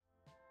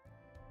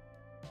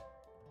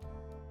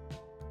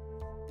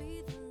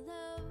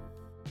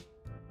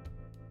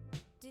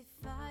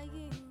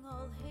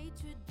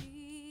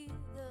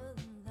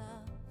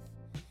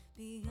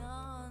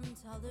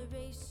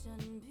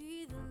toleration,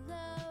 be the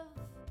love.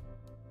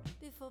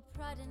 Before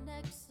pride and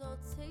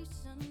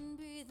exaltation,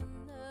 be the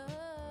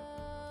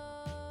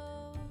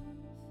love.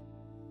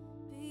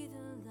 Be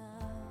the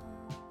love.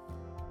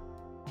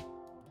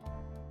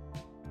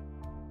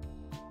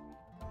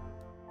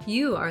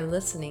 You are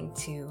listening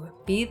to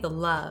Be the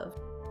Love,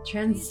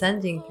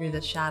 transcending through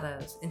the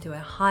shadows into a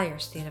higher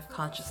state of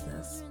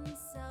consciousness.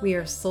 We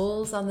are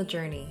souls on the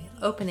journey,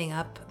 opening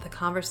up the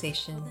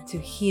conversation to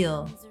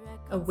heal,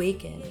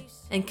 awaken,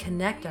 and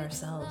connect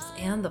ourselves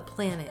and the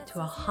planet to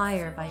a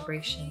higher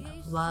vibration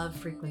of love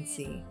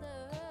frequency.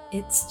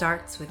 It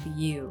starts with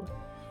you.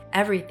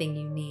 Everything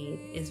you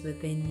need is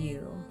within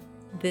you.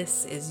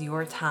 This is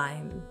your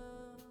time.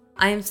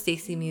 I am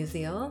Stacy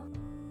Musial.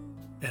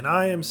 And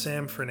I am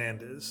Sam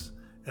Fernandez,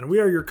 and we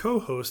are your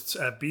co-hosts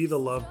at Be the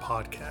Love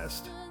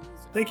podcast.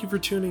 Thank you for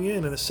tuning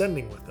in and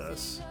ascending with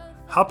us.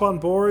 Hop on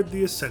board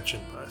the Ascension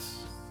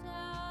Bus.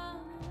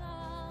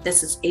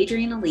 This is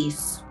Adrienne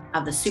Elise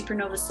of the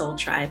Supernova Soul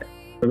Tribe.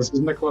 This is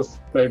Nicholas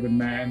David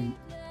Mann.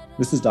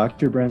 This is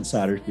Dr. Brent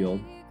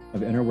Satterfield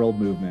of Inner World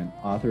Movement,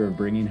 author of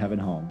Bringing Heaven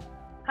Home.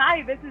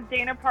 Hi, this is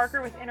Dana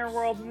Parker with Inner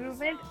World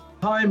Movement.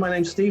 Hi, my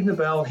name's Steve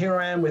Nabel.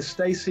 Here I am with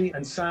Stacy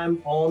and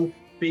Sam on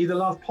Be the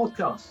Love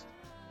podcast.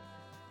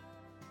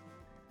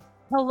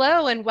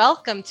 Hello and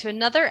welcome to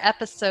another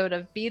episode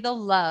of Be the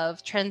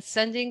Love,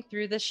 Transcending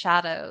Through the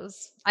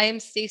Shadows. I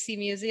am Stacy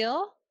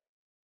Musial.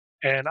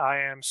 And I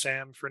am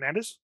Sam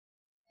Fernandez.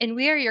 And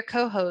we are your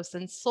co-hosts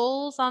and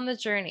souls on the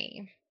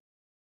journey.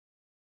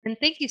 And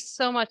thank you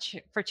so much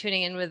for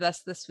tuning in with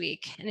us this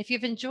week. And if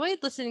you've enjoyed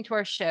listening to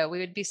our show, we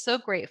would be so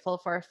grateful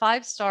for a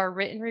 5-star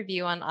written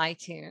review on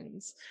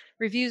iTunes.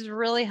 Reviews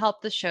really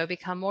help the show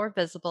become more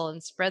visible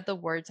and spread the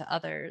word to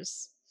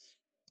others.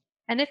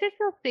 And if it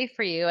feels safe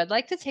for you, I'd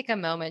like to take a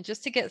moment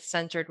just to get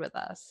centered with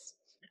us.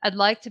 I'd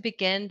like to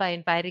begin by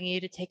inviting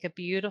you to take a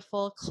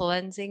beautiful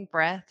cleansing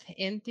breath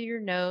in through your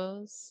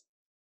nose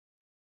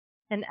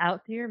and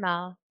out through your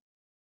mouth,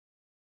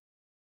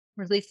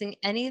 releasing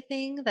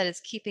anything that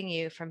is keeping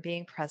you from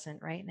being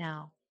present right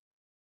now.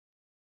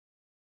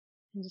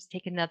 And just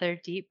take another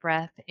deep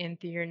breath in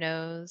through your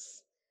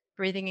nose,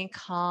 breathing in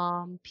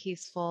calm,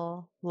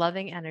 peaceful,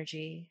 loving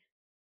energy,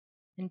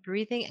 and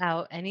breathing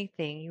out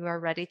anything you are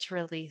ready to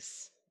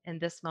release in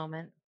this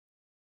moment.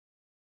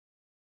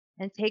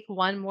 And take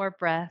one more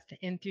breath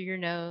in through your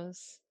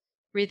nose,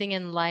 breathing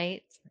in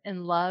light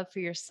and love for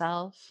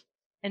yourself,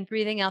 and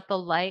breathing out the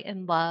light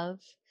and love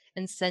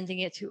and sending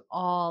it to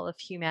all of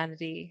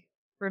humanity,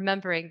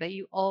 remembering that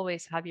you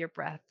always have your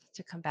breath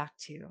to come back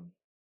to.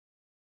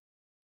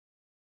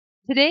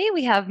 Today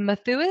we have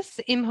Mathuis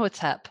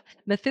Imhotep.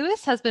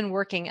 Mathuis has been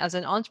working as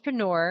an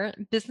entrepreneur,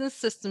 business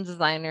system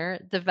designer,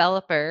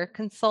 developer,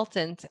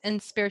 consultant,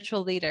 and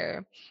spiritual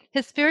leader.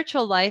 His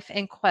spiritual life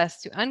and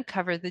quest to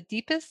uncover the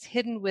deepest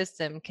hidden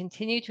wisdom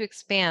continue to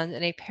expand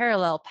in a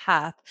parallel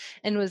path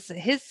and was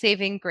his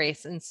saving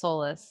grace and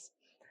solace.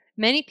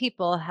 Many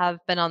people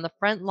have been on the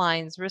front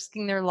lines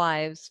risking their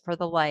lives for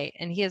the light,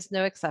 and he is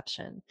no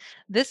exception.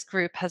 This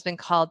group has been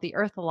called the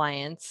Earth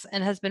Alliance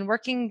and has been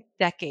working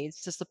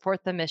decades to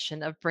support the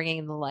mission of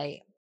bringing the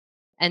light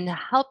and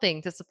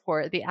helping to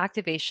support the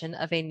activation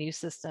of a new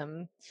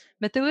system.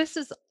 Mathuis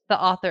is the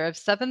author of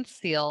Seventh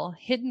Seal,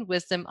 Hidden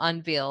Wisdom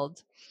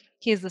Unveiled.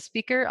 He is a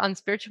speaker on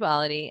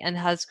spirituality and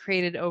has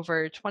created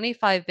over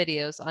 25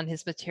 videos on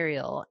his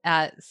material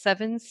at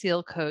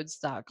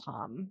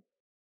sevensealcodes.com.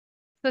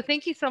 So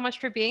thank you so much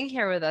for being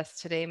here with us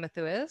today,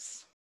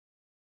 Mathuis.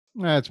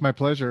 It's my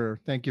pleasure.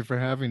 Thank you for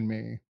having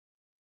me.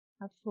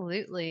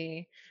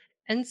 Absolutely.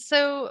 And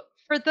so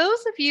for those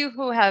of you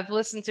who have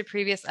listened to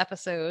previous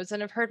episodes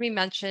and have heard me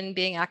mention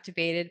being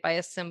activated by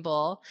a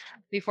symbol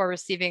before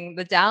receiving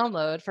the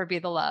download for Be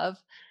the Love,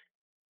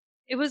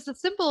 it was the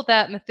symbol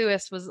that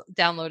Mathuis was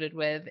downloaded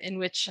with, in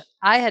which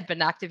I had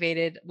been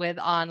activated with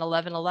on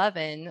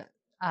 11/11,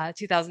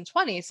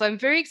 2020. So I'm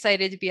very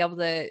excited to be able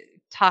to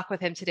talk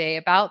with him today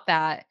about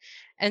that.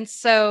 And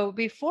so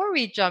before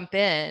we jump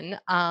in,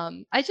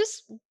 I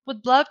just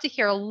would love to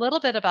hear a little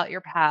bit about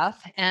your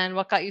path and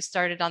what got you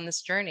started on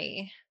this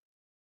journey.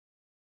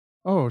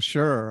 Oh,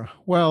 sure.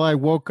 Well, I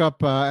woke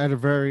up at a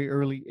very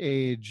early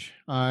age.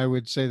 I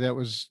would say that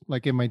was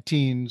like in my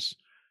teens.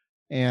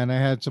 And I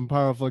had some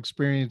powerful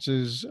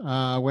experiences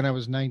when I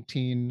was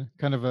 19,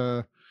 kind of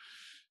a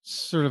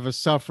sort of a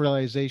self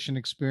realization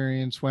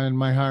experience when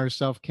my higher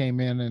self came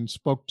in and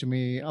spoke to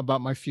me about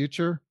my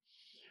future.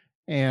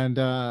 And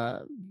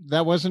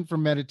that wasn't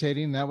from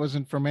meditating, that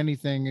wasn't from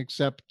anything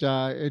except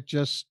it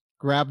just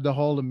grabbed a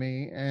hold of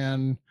me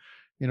and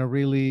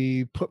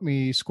really put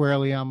me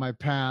squarely on my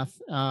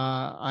path.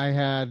 I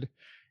had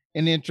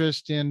an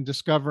interest in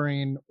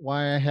discovering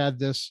why I had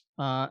this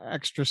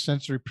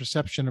extrasensory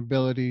perception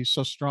ability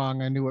so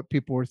strong. I knew what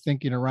people were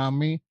thinking around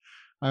me.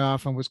 I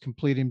often was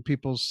completing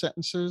people's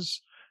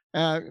sentences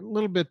a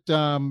little bit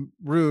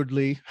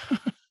rudely,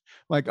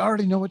 like, I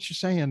already know what you're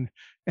saying,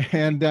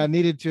 and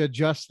needed to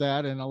adjust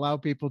that and allow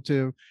people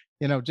to,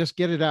 just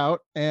get it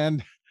out.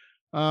 And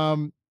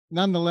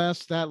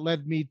nonetheless, that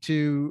led me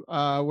to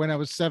when I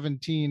was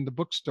 17, the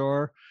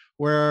bookstore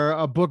where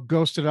a book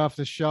ghosted off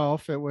the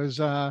shelf. It was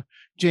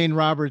Jane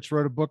Roberts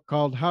wrote a book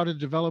called How to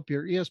Develop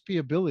Your ESP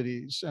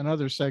Abilities and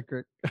Other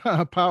Psychic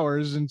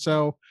Powers. And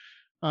so,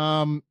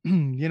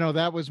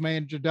 that was my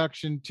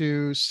introduction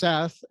to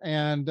Seth.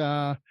 And,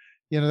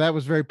 that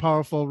was very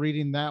powerful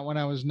reading that when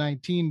I was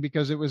 19,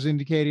 because it was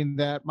indicating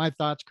that my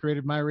thoughts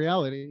created my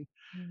reality.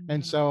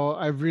 And so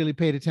I've really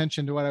paid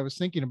attention to what I was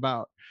thinking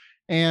about.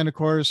 And of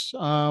course,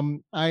 I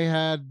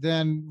had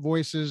then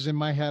voices in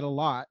my head a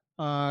lot,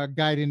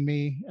 guiding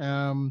me.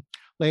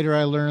 Later,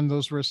 I learned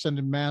those were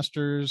ascended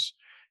masters.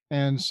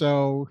 And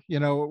so, it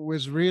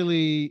was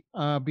really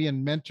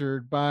being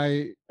mentored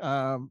by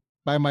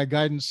my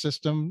guidance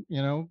system.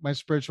 My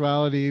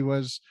spirituality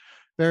was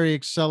very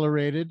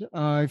accelerated,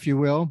 if you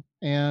will.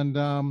 And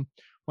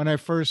when I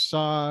first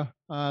saw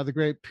the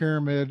Great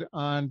Pyramid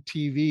on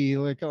TV,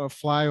 like a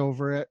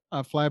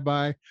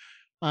flyby,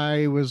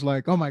 I was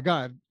like, oh my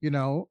God,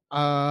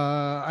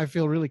 I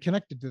feel really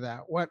connected to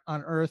that. What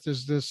on earth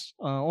is this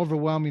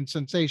overwhelming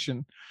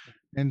sensation?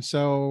 And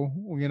so,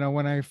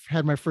 when I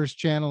had my first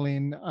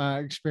channeling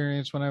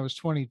experience when I was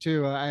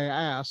 22, I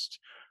asked,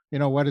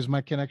 what is my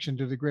connection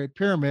to the Great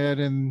Pyramid?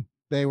 And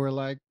they were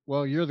like,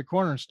 well, you're the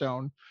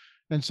cornerstone.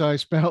 And so I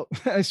spent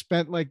I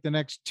spent like the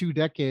next 2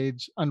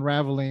 decades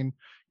unraveling,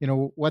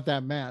 what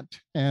that meant.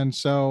 And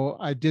so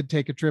I did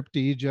take a trip to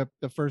Egypt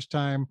the first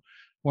time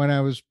when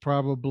I was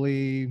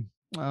probably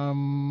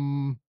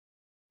in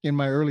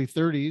my early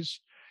 30s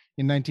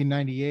in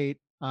 1998.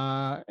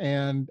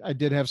 And I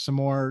did have some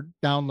more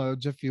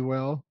downloads, if you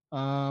will,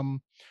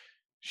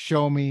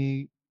 show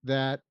me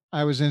that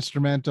I was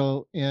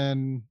instrumental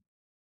in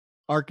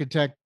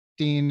architecting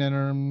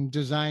and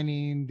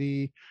designing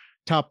the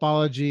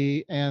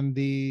topology and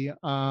the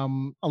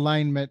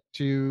alignment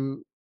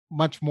to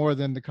much more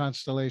than the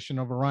constellation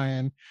of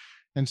Orion.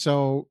 And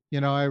so,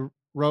 I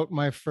wrote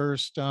my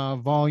first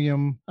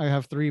volume. I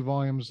have 3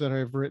 volumes that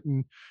I've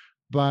written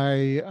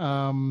by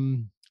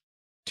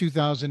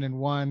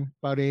 2001,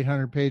 about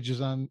 800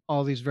 pages on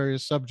all these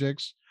various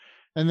subjects.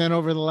 And then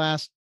over the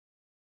last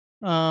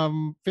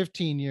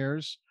 15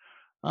 years,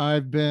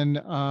 I've been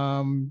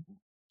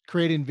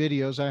creating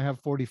videos. I have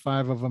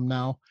 45 of them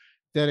now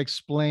that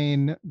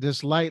explain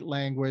this light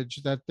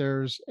language, that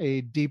there's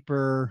a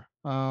deeper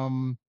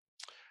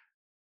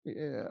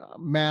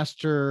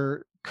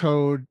master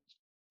code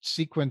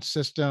sequence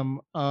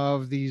system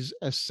of these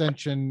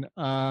ascension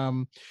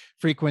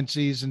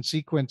frequencies and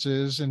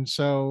sequences. And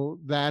so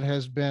that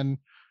has been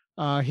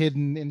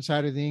hidden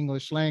inside of the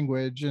English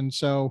language. And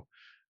so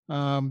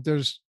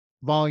there's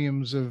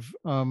volumes of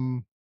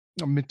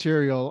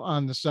material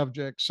on the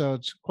subject. So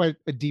it's quite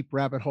a deep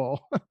rabbit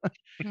hole.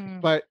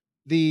 But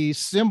the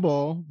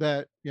symbol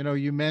that,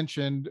 you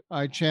mentioned,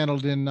 I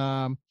channeled in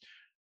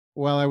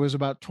while I was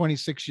about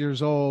 26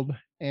 years old.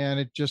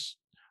 And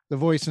the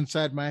voice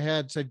inside my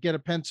head said, get a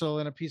pencil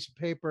and a piece of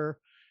paper.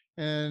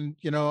 And,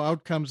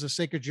 out comes the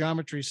sacred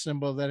geometry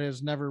symbol that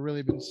has never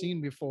really been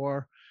seen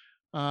before.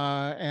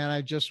 And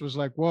I just was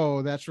like,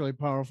 whoa, that's really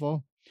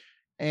powerful.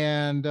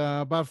 And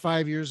about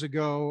 5 years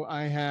ago,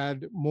 I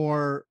had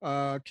more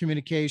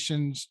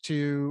communications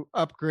to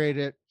upgrade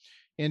it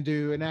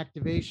into an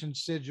activation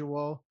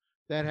sigil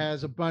that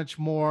has a bunch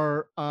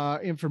more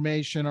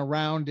information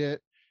around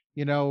it,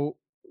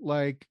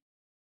 like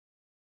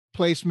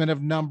placement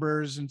of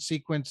numbers and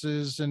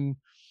sequences, and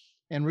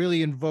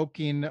really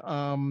invoking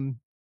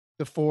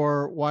the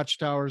 4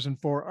 watchtowers and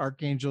 4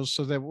 archangels,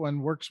 so that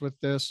one works with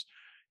this,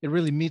 it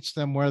really meets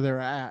them where they're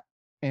at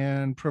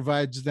and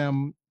provides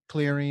them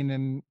clearing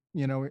and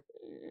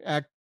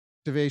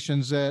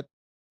activations that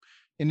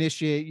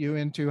initiate you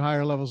into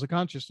higher levels of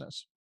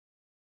consciousness.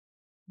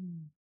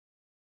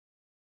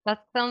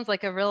 That sounds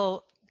like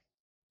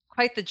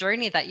quite the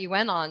journey that you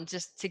went on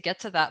just to get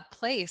to that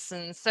place.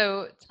 And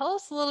so tell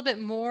us a little bit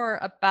more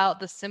about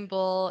the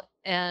symbol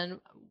and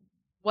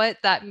what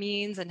that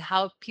means and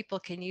how people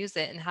can use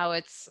it, and how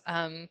it's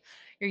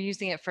you're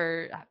using it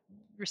for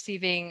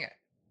receiving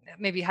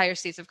maybe higher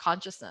states of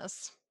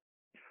consciousness.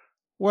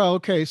 Well,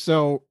 okay,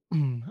 so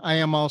I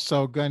am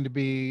also going to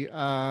be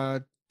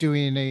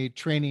doing a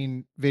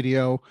training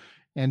video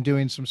and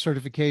doing some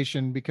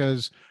certification,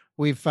 because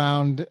we've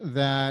found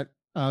that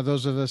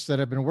those of us that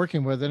have been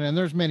working with it, and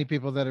there's many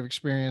people that have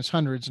experienced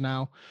hundreds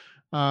now,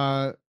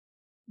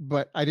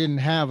 but I didn't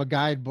have a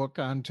guidebook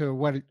on to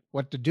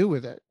what to do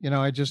with it.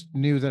 I just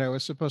knew that I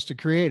was supposed to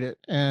create it.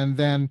 And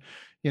then,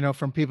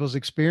 from people's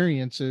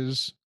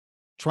experiences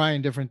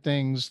trying different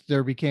things,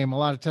 there became a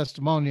lot of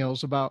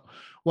testimonials about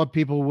what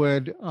people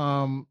would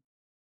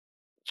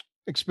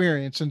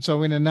experience. And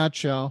so in a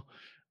nutshell,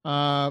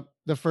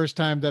 the first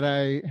time that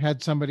I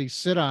had somebody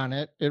sit on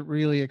it, it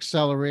really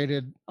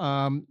accelerated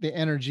the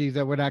energy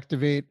that would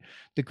activate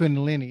the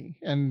Kundalini.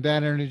 And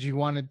that energy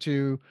wanted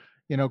to,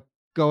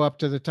 go up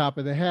to the top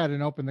of the head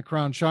and open the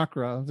crown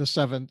chakra, the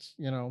 7th,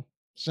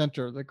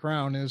 center. The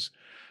crown is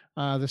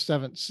the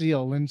 7th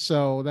seal. And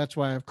so that's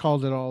why I've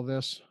called it all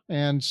this.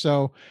 And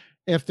so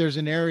if there's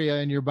an area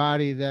in your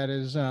body that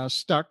is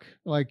stuck,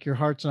 like your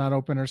heart's not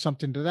open or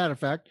something to that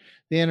effect,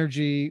 the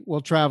energy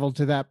will travel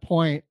to that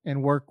point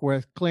and work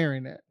with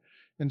clearing it.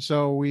 And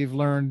so we've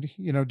learned,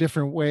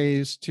 different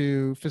ways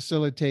to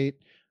facilitate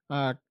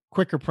uh,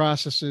 quicker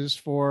processes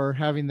for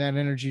having that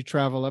energy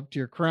travel up to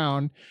your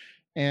crown.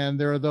 And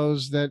there are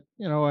those that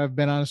have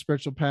been on a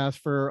spiritual path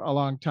for a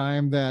long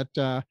time that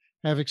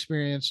have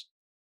experienced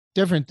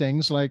different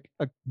things, like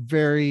a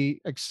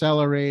very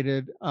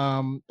accelerated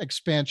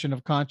expansion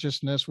of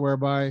consciousness,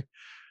 whereby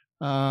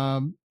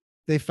um,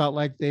 they felt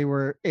like they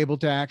were able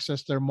to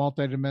access their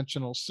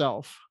multidimensional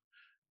self.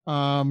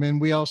 And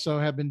we also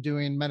have been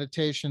doing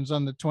meditations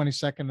on the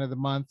 22nd of the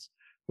month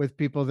with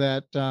people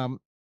that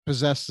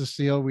possess the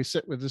seal. We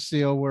sit with the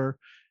seal. We're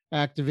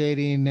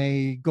activating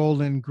a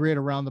golden grid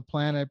around the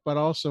planet, but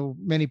also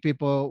many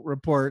people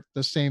report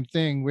the same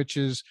thing, which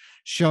is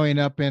showing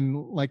up in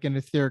like an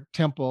etheric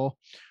temple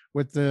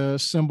with the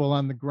symbol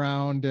on the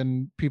ground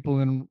and people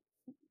in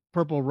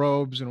purple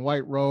robes and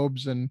white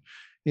robes, and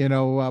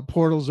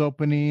portals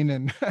opening,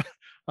 and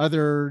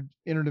other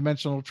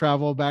interdimensional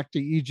travel back to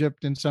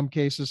Egypt. In some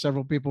cases,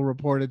 several people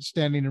reported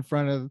standing in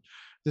front of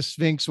the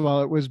Sphinx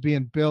while it was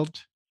being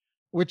built,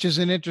 which is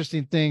an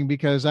interesting thing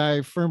because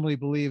I firmly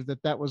believe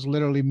that that was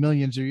literally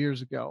millions of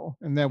years ago,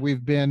 and that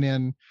we've been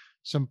in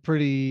some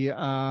pretty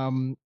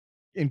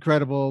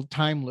incredible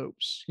time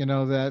loops.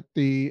 That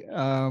the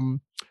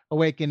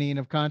awakening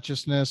of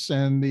consciousness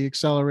and the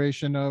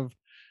acceleration of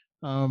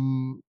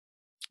um,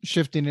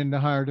 shifting into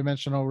higher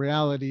dimensional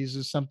realities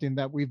is something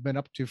that we've been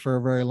up to for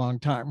a very long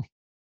time.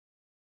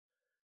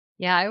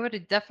 Yeah, I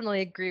would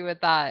definitely agree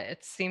with that.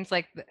 It seems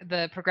like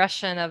the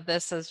progression of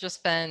this has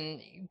just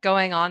been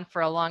going on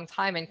for a long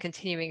time and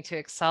continuing to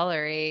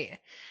accelerate.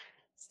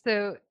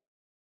 So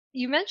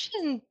you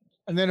mentioned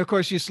And then, of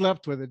course, you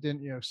slept with it,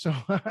 didn't you? So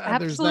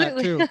there's that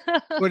absolutely. too.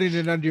 Putting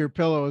it under your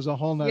pillow is a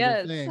whole nother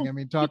Yes. thing. I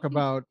mean, talk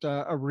about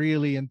a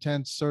really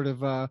intense sort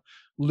of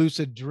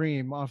lucid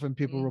dream. Often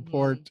people Mhm.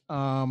 report,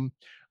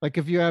 like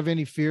if you have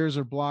any fears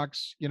or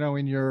blocks,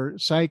 in your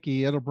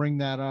psyche, it'll bring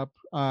that up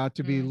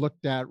to be Mm.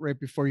 looked at right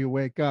before you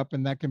wake up.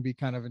 And that can be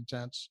kind of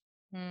intense.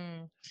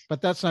 Mm.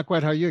 But that's not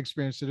quite how you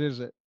experienced it, is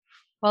it?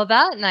 Well,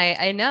 that night,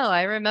 I know,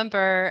 I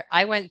remember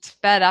I went to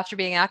bed after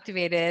being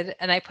activated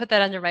and I put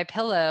that under my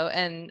pillow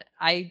and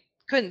I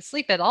couldn't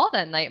sleep at all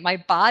that night. My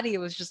body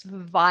was just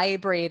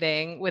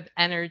vibrating with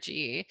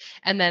energy.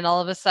 And then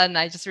all of a sudden,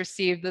 I just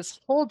received this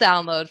whole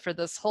download for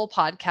this whole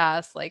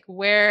podcast, like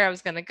where I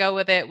was going to go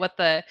with it, what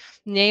the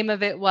name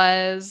of it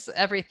was,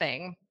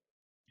 everything.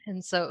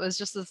 And so it was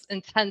just as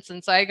intense.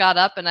 And so I got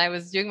up and I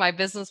was doing my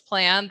business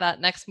plan that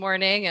next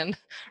morning and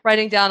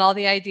writing down all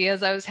the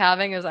ideas I was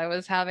having as I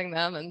was having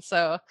them. And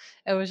so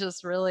it was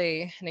just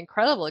really an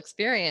incredible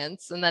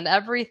experience. And then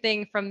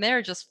everything from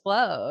there just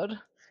flowed.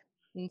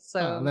 And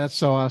so, That's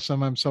so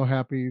awesome. I'm so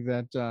happy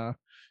that,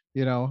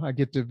 I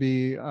get to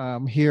be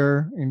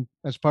here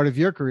as part of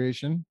your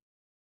creation.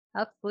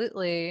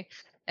 absolutely.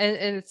 And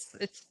it's,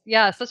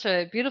 yeah, such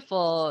a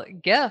beautiful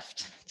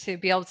gift to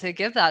be able to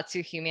give that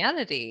to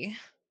humanity.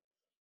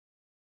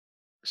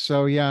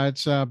 So yeah,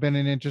 it's been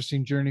an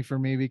interesting journey for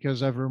me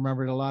because I've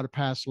remembered a lot of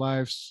past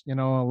lives, a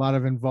lot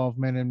of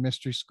involvement in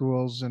mystery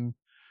schools and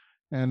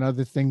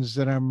other things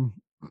that I'm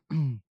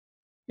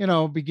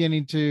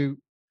beginning to.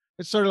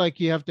 It's sort of like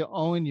you have to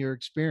own your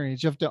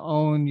experience. You have to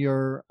own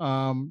your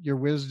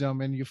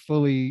wisdom, and you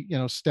fully,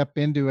 step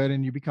into it,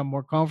 and you become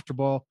more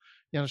comfortable,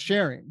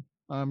 sharing.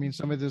 I mean,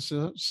 some of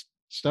Mhm. this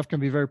stuff can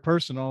be very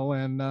personal,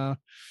 and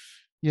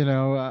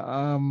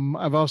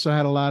I've also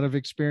had a lot of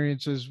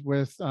experiences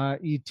with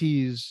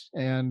ETs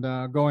and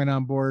going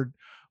on board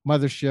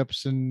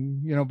motherships.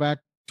 And back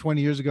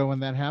 20 years ago when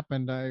that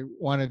happened, I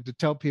wanted to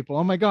tell people,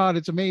 oh my God,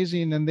 it's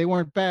amazing, and they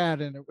weren't bad,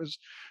 and it was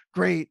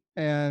great.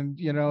 And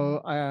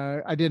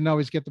Mhm. I didn't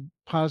always get the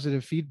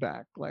positive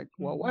feedback, like,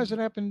 well, why is it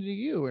Mhm. happening to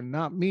you and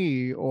not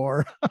me?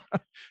 Or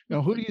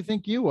who do you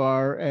think you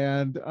are?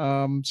 And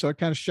so it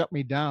kind of shut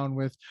me down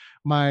with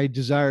my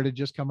desire to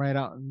just come right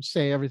out and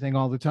say everything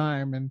all the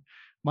time. And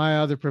my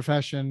other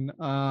profession,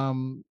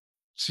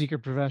 secret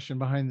profession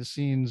behind the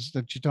scenes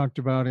that you talked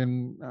about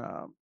in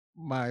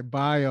my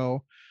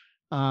bio,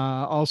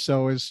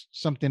 also is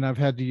something I've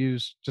had to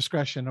use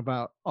discretion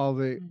about all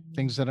the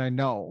things Mhm. that I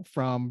know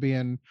from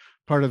being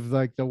part of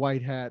like the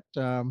white hat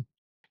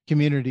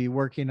community,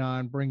 working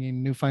on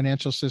bringing new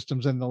financial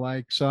systems and the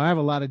like. So I have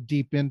a lot of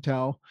deep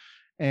intel,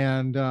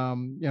 and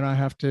I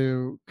have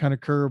to kind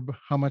of curb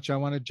how much I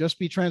want to just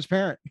be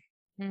transparent.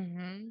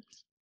 Mhm.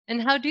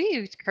 And how do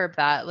you curb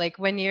that? Like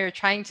when you're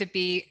trying to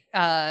be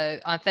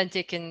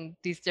authentic in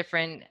these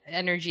different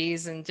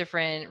energies and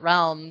different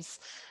realms,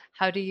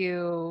 how do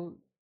you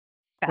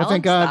Well,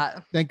 balance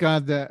that? thank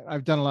God that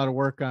I've done a lot of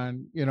work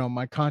on,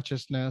 my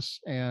consciousness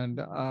and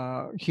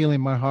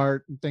healing my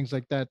heart and things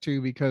like that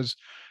too, because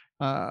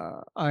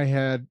I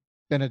had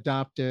been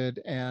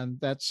adopted, and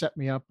that set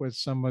me up with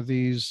some of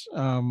these,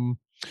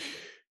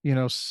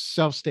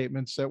 self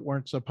statements that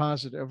weren't so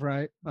positive,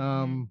 right?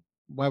 Mhm.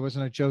 why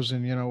wasn't I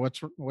chosen?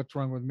 What's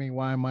wrong with me?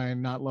 Why am I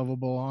not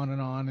lovable? On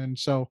and on. And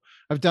so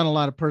I've done a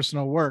lot of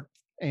personal work,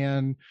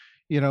 and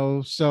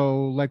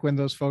so like when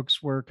those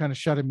folks were kind of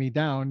shutting me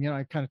down,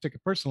 I kind of took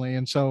it personally.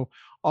 And so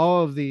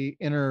all of the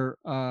inner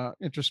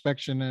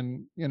introspection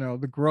and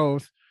the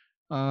growth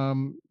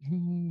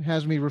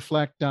has me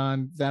reflect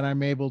on that.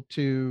 I'm able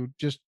to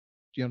just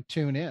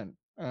tune in.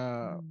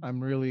 I'm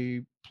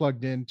really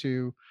plugged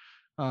into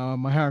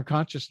my higher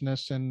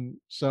consciousness, and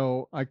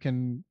so I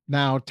can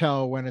now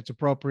tell when it's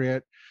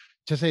appropriate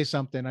to say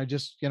something. I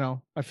just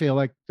I feel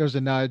like there's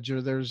a nudge,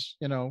 or there's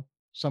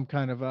some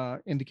kind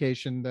of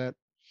indication that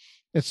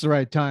it's the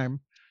right time.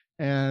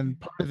 And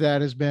part of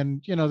that has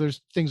been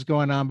there's things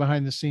going on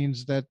behind the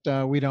scenes that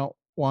we don't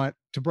want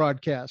to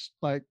broadcast,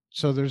 like,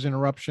 so there's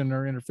interruption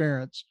or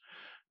interference.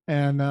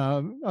 And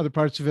other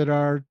parts of it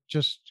are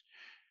just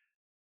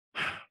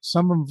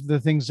some of the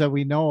things that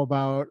we know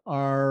about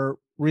are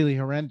really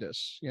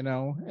horrendous,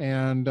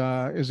 and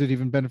is it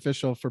even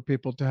beneficial for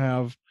people to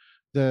have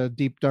the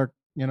deep, dark,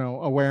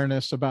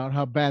 awareness about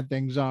how bad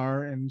things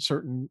are in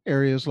certain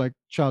areas like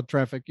child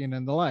trafficking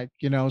and the like,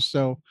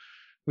 so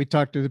we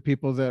talk to the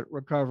people that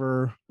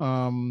recover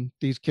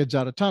these kids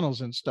out of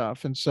tunnels and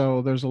stuff. And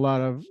so there's a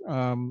lot of,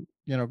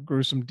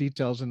 gruesome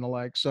details and the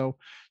like. So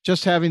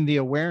just having the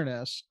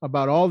awareness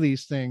about all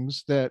these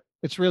things, that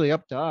it's really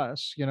up to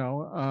us,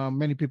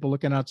 many people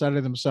looking outside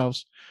of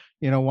themselves,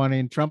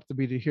 wanting Trump to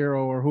be the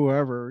hero or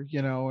whoever,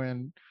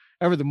 and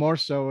ever the more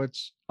so,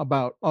 it's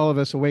about all of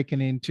us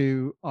awakening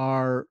to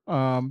our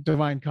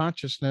divine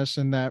consciousness,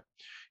 and that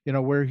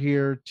we're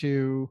here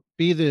to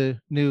be the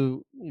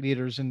new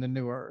leaders in the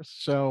new earth.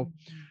 So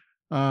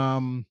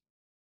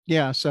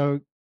yeah, so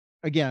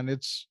again,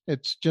 it's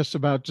just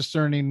about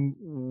discerning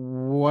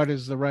what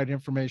is the right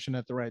information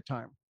at the right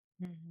time.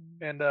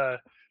 And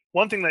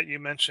one thing that you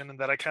mentioned and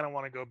that I kind of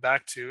want to go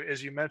back to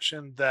is you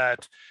mentioned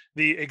that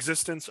the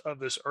existence of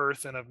this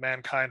earth and of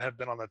mankind have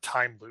been on a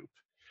time loop.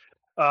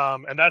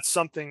 And that's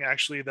something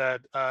actually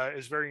that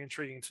is very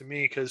intriguing to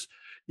me, because,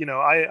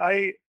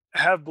 I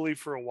have believed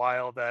for a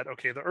while that,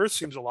 okay, the earth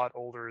seems a lot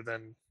older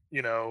than,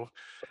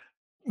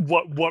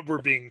 what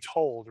we're being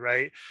told,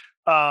 right?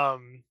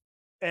 Um,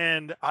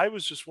 and I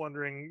was just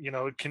wondering,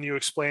 can you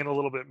explain a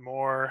little bit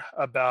more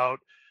about,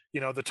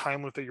 the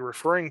time loop that you're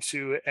referring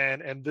to,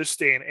 and this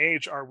day and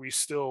age, are we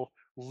still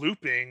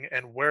looping,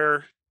 and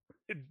where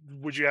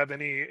would you have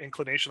any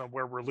inclination on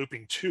where we're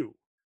looping to?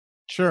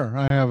 Sure,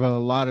 I have a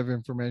lot of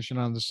information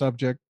on the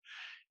subject,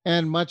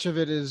 and much of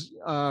it is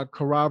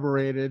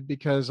corroborated,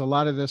 because a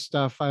lot of this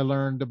stuff I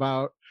learned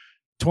about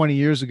 20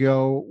 years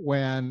ago,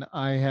 when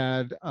I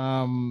had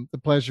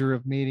the pleasure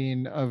of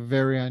meeting a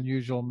very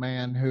unusual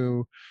man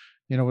who,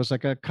 was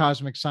like a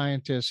cosmic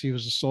scientist. He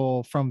was a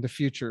soul from the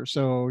future.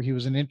 So he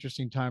was an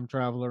interesting time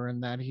traveler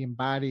in that he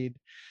embodied,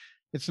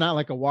 it's not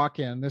like a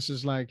walk-in. This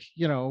is like,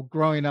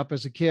 growing up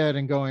as a kid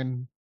and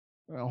going,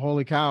 "Well,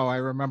 holy cow, I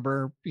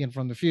remember being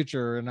from the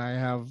future, and I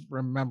have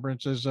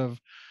remembrances of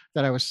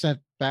that I was sent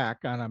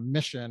back on a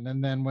mission."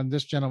 And then when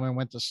this gentleman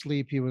went to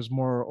sleep, he was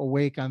more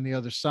awake on the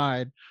other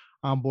side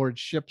on board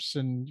ships.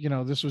 And,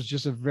 this was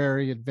just a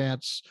very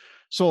advanced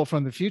soul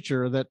from the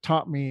future that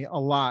taught me a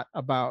lot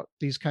about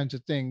these kinds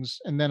of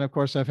things. And then, of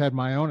course, I've had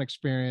my own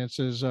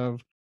experiences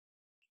of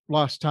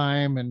lost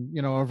time and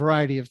a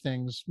variety of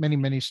things,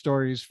 many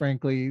stories,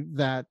 frankly,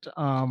 that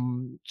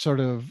sort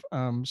of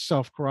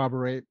self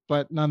corroborate.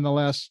 But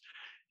nonetheless,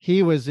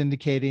 he was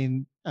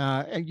indicating,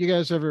 you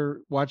guys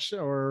ever watched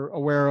or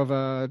aware of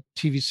a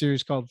TV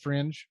series called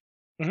Fringe?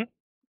 Mhm.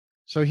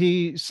 So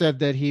he said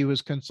that he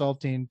was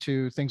consulting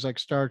to things like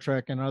Star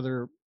Trek and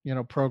other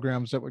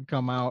programs that would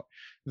come out.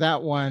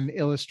 That one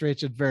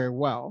illustrates it very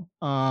well.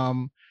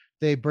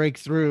 They break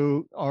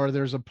through, or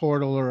there's a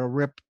portal or a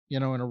rip,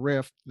 in a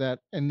rift that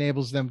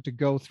enables them to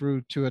go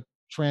through to a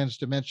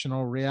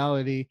trans-dimensional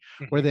reality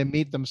where Mhm. they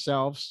meet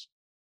themselves,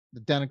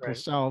 identical Right.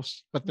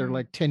 selves, but they're Mm.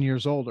 like 10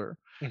 years older.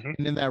 Mhm.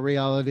 And in that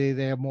reality,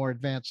 they have more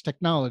advanced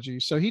technology.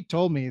 So he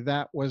told me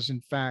that was,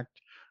 in fact,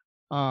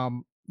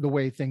 the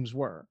way things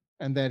were,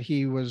 and that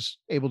he was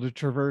able to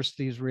traverse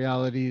these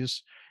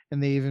realities.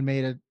 And they even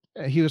made it,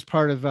 he was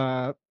part of,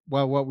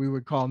 well, what we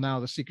would call now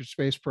the secret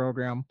space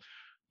program.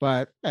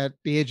 But at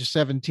the age of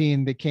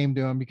 17, they came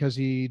to him because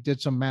he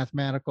did some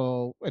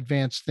mathematical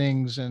advanced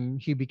things,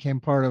 and he became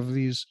part of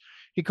these,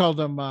 he called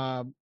them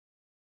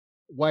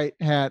white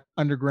hat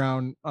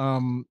underground,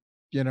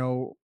 you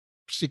know,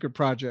 secret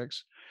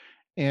projects.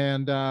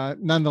 And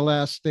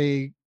nonetheless,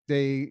 they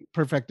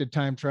perfected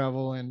time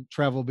travel and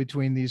travel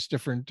between these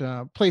different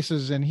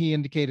places. And he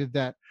indicated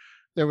that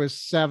there was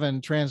 7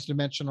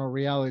 transdimensional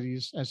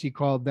realities, as he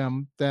called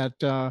them, that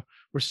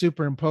were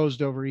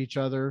superimposed over each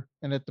other.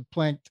 And at the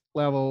Planck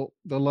level,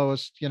 the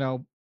lowest,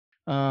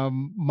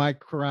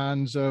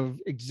 microns of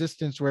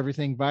existence where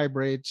everything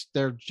vibrates,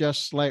 they're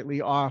just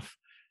slightly off.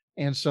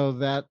 And so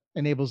that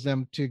enables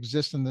them to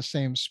exist in the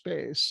same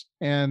space.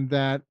 And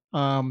that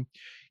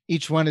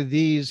each one of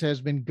these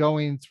has been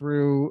going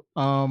through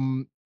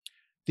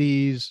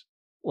these,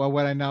 well,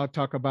 what I now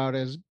talk about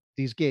as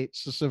these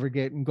gates, the Silver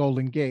Gate and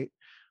Golden Gate.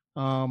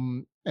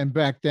 and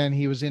back then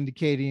he was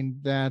indicating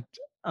that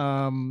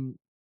um,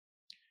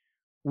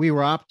 we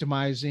were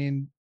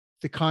optimizing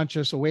the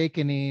conscious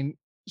awakening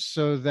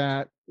so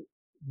that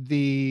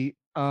the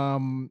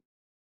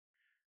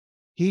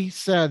he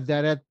said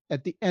that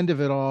at the end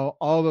of it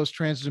all those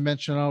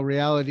transdimensional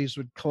realities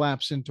would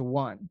collapse into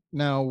one.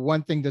 Now,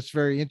 one thing that's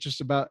very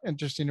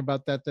interesting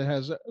about that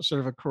has a sort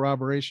of a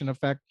corroboration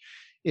effect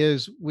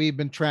is we've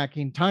been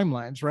tracking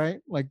timelines, right?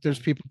 Like there's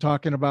people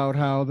talking about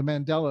how the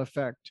Mandela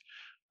effect,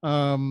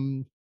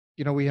 um,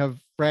 we have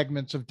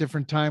fragments of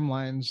different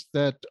timelines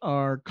that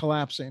are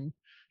collapsing.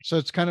 So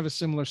it's kind of a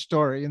similar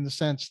story in the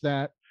sense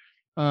that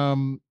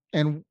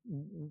and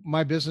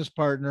my business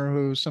partner,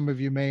 who some of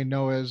you may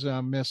know as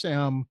Miss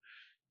M,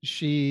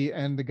 she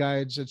and the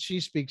guides that she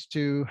speaks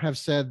to have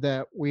said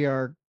that we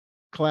are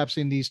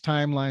collapsing these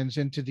timelines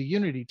into the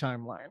unity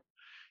timeline.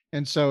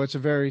 And so it's a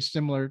very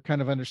similar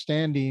kind of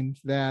understanding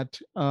that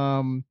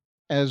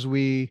as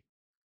we,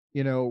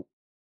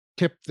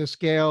 tip the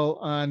scale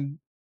on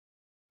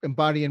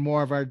embodying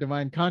more of our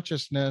divine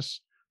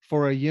consciousness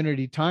for a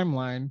unity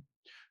timeline,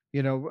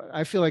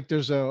 I feel like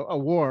there's a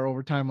war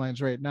over timelines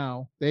right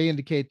now. They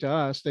indicate to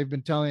us, they've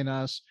been telling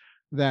us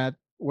that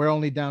we're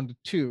only down to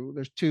two.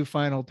 There's two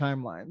final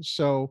timelines.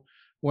 So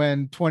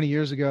when 20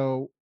 years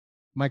ago,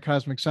 my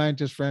cosmic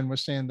scientist friend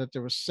was saying that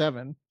there was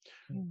seven,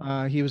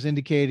 he was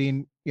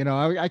indicating,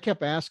 I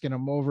kept asking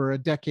him over a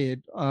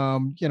decade,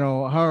 how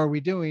are we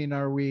doing?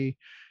 Are we,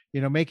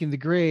 making the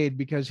grade?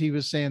 Because he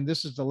was saying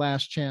this is the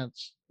last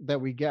chance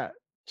that we get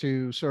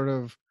to sort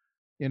of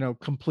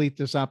complete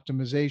this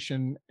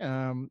optimization.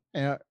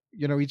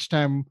 Each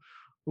time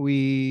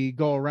we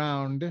go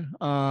around,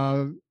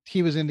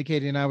 he was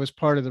indicating I was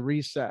part of the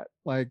reset.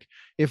 Like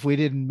if we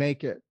didn't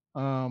make it,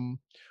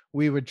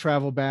 we would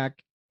travel back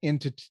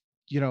into,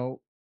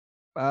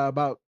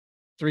 about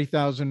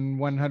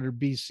 3100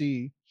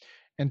 BC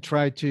and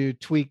try to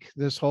tweak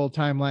this whole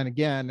timeline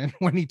again. And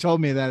when he told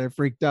me that, I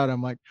freaked out.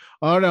 I'm like,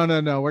 oh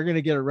no, we're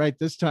gonna get it right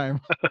this time.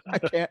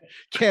 I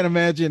can't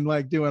imagine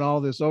like doing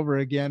all this over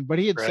again. But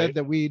he had said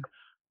that we'd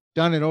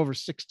done it over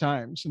 6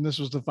 times, and this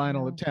was the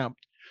final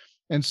attempt.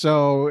 And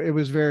so it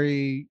was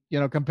very,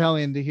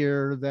 compelling to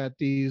hear that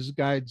these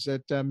guides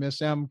that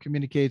Miss M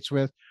communicates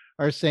with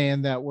are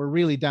saying that we're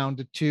really down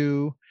to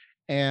 2.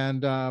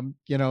 And,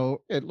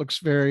 it looks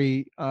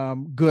very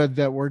good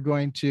that we're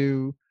going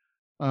to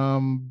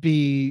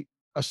be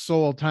a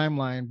soul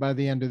timeline by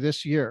the end of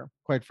this year,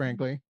 quite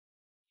frankly.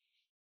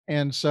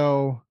 And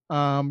so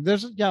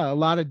there's a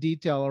lot of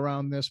detail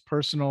around this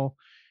personal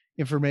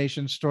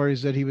information,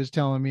 stories that he was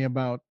telling me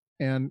about,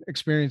 and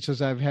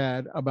experiences I've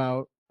had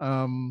about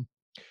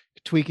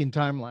tweaking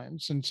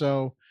timelines. And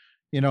so,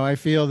 I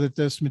feel that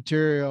this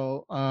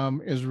material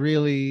is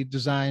really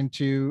designed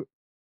to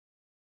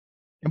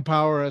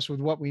empower us with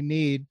what we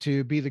need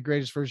to be the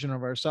greatest version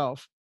of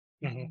ourselves.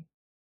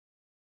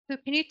 So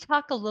can you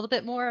talk a little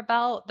bit more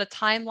about the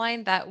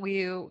timeline that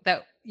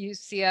you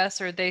see us,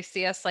 or they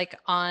see us like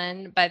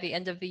on by the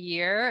end of the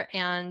year,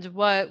 and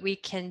what we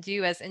can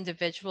do as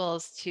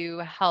individuals to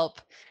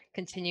help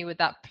continue with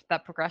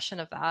that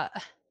progression of that?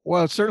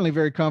 Well, it's certainly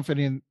very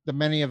comforting that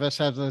many of us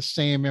have the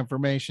same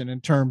information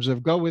in terms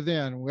of go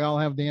within. We all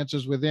have the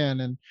answers within,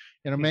 and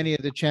many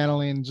of the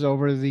channelings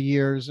over the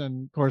years,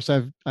 and of course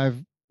I've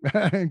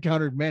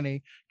encountered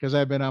many because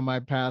I've been on my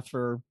path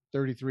for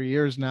 33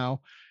 years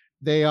now.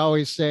 They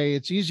always say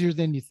it's easier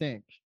than you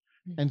think.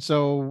 And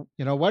so,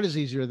 what is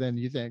easier than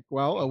you think?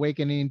 Well,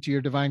 awakening to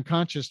your divine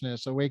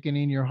consciousness,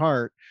 awakening your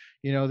heart,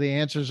 the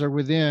answers are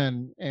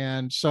within.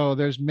 And so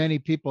there's many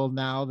people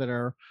now that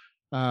are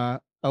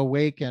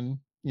awakened,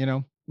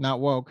 not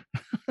woke,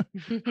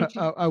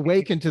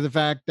 awakened to the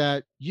fact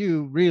that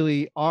you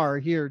really are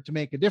here to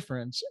make a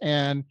difference.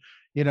 And,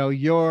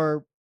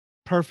 your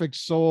perfect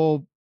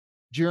soul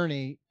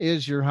journey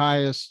is your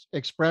highest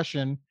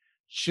expression,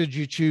 should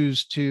you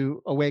choose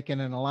to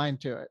awaken and align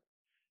to it.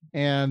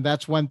 And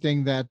that's one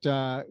thing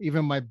that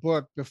even my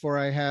book, before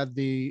I had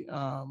the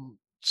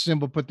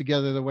symbol put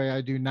together the way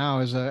I do now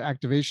as an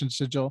activation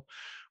sigil,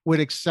 would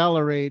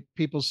accelerate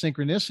people's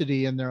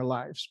synchronicity in their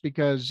lives,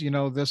 because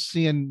the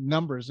seeing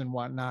numbers and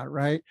whatnot,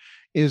 right,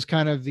 is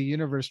kind of the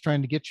universe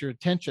trying to get your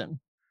attention,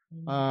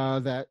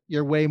 that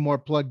you're way more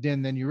plugged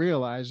in than you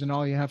realize, and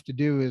all you have to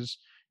do is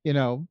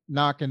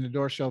knock and the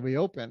door shall be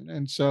open.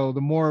 And so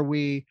the more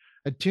we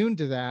attune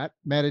to that,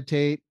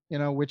 meditate,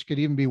 which could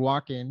even be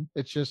walking,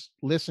 it's just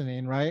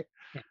listening, right,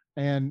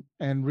 and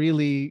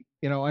really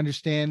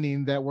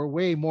understanding that we're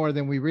way more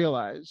than we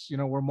realize.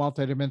 We're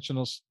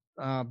multidimensional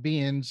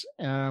beings,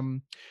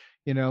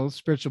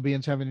 spiritual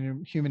beings having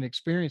a human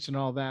experience and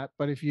all that.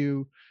 But if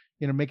you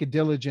make a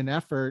diligent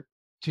effort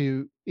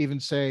to even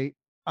say,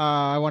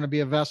 I want to be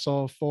a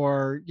vessel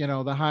for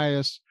the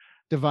highest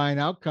divine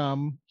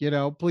outcome,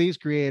 please,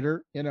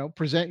 creator,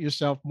 present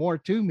yourself more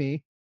to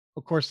me,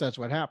 of course that's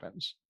what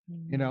happens.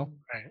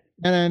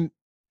 Right.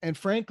 And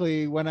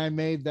frankly, when I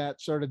made that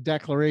sort of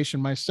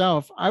declaration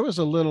myself, I was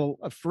a little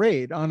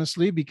afraid,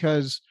 honestly,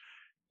 because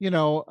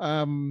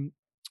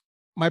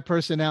my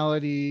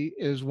personality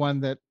is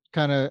one that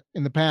kind of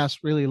in the past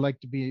really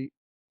liked to be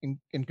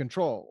in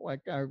control.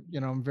 Like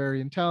I'm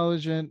very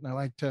intelligent and I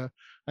like to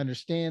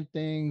understand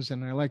things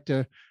and I like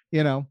to,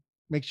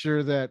 make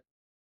sure that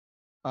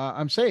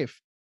I'm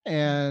safe.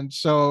 And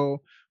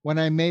so when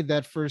I made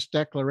that first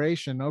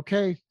declaration,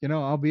 okay,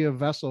 I'll be a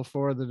vessel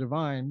for the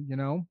divine,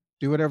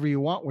 do whatever you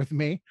want with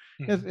me.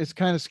 Mhm. It's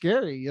kind of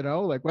scary,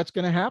 like what's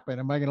going to happen?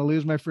 Am I going to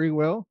lose my free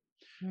will?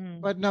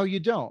 Mm. But no, you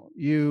don't.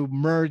 You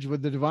merge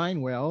with the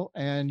divine will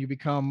and you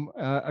become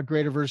a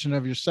greater version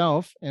of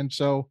yourself. And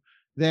so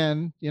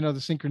then, the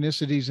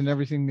synchronicities and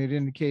everything that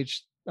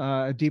indicates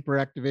a deeper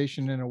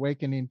activation and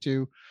awakening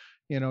to,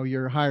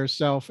 your higher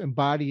self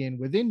embodying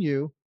within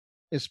you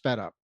is sped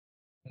up.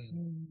 Mhm.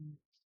 Mm.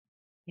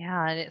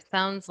 Yeah, and it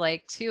sounds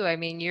like too, I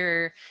mean,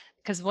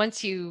 because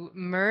once you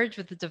merge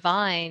with the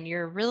divine,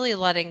 you're really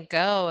letting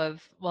go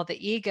of, well, the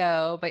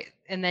ego, but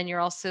and then you're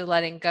also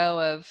letting go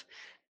of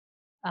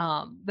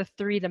the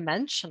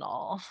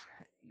three-dimensional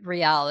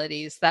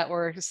realities that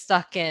we're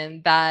stuck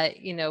in, that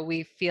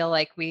we feel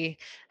like we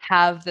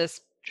have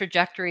this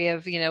trajectory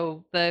of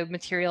the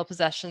material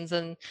possessions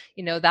and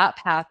that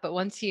path, but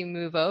once you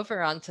move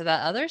over onto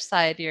that other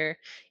side, you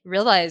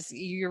realize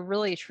you're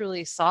really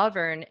truly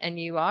sovereign and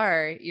you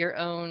are your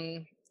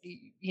own.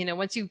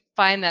 Once you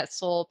find that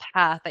soul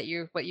path, that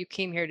you what you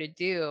came here to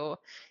do,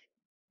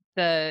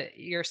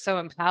 you're so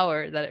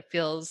empowered that it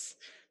feels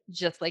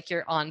just like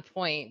you're on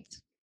point.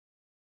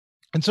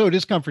 And so it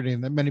is comforting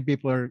that many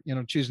people are,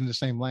 choosing the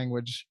same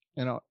language,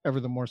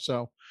 ever the more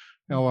so,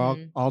 we're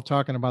Hmm. all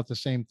talking about the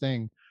same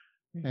thing.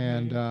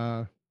 And,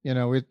 Hmm.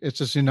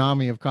 it's a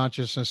tsunami of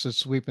consciousness that's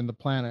sweeping the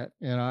planet.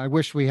 I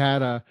wish we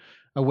had a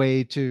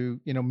way to,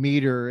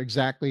 meter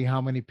exactly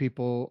how many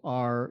people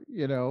are,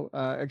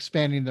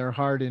 expanding their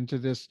heart into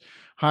this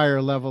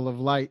higher level of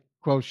light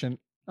quotient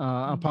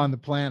upon the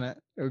planet.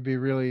 It would be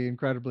really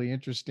incredibly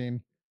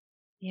interesting.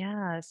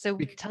 Yeah. So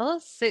Bec- tell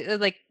us,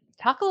 like,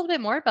 talk a little bit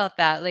more about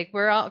that. Like,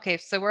 we're all okay.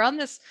 So we're on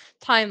this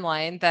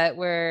timeline that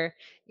we're,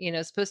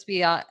 supposed to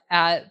be at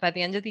by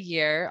the end of the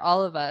year,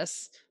 all of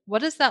us. What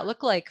does that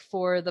look like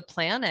for the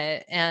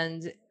planet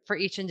and for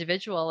each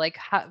individual? Like,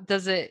 how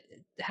does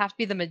it have to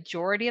be the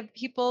majority of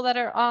people that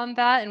are on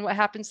that? And what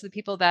happens to the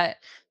people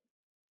that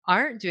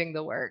aren't doing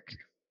the work?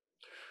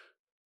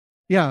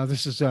 Yeah,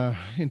 this is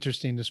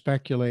interesting to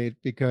speculate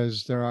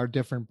because there are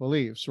different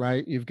beliefs,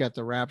 right? You've got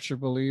the rapture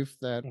belief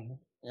that, Mhm.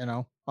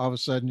 all of a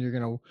sudden you're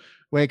going to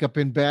wake up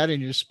in bed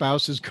and your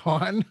spouse is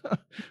gone,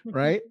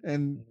 right?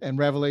 And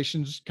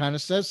Revelations kind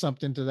of says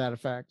something to that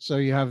effect. So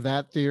you have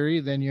that theory,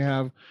 then you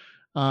have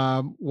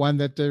one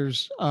that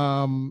there's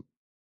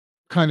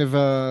kind of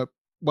a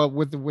well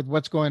with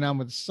what's going on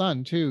with the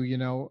sun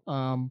too,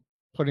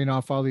 putting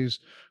off all these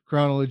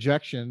coronal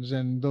ejections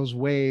and those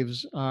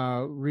waves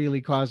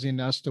really causing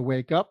us to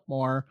wake up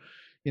more.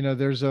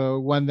 There's a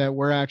one that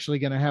we're actually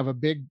going to have a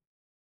big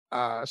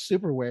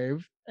super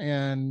wave,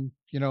 and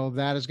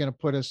that is going to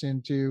put us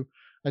into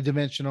a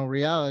dimensional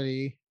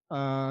reality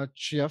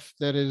shift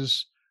that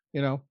is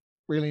you know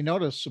really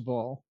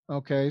noticeable.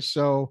 Okay,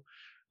 so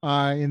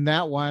in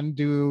that one,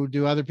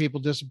 do other people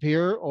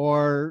disappear,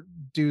 or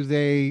do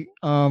they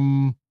have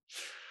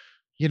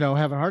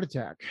a heart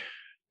attack?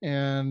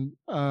 And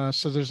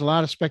so there's a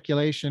lot of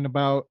speculation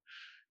about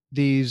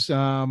these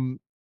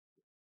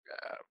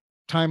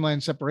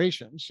timeline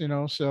separations.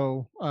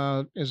 So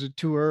is it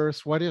two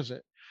earths? What is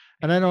it?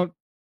 And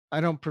I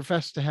don't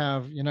profess to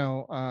have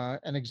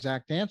an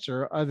exact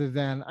answer, other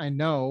than I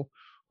know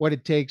what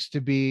it takes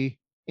to be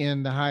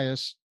in the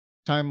highest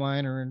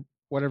timeline, or in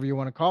whatever you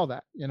want to call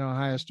that,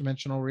 highest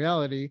dimensional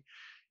reality,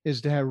 is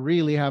to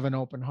really have an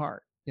open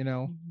heart,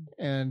 Mhm.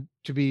 and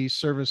to be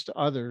service to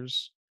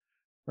others,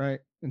 right?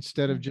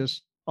 Instead of Mhm.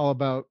 just all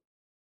about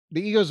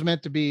the ego. Is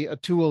meant to be a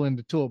tool in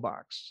the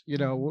toolbox,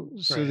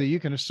 Mhm. so that Right. you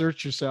can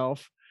assert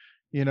yourself.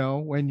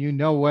 When you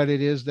know what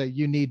it is that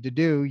you need to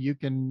do, you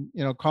can,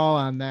 call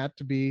on that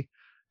to be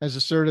as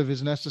assertive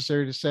as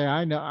necessary to say,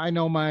 I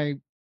know my,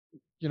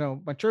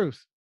 my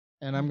truth,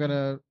 and I'm going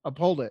Mhm. to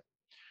uphold it.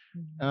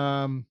 Mhm.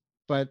 Um,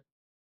 but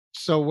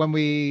so when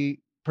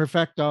we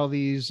perfect all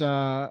these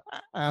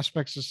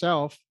aspects of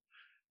self,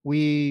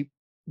 we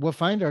will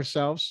find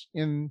ourselves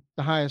in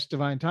the highest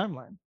divine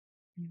timeline.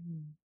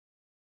 Mhm.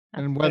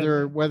 And That's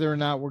And whether or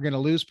not we're going to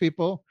lose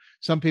people,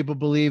 some people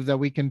believe that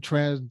we can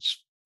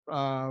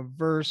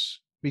verse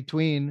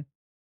between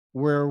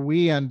where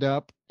we end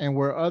up and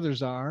where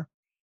others are.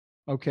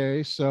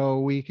 Okay, so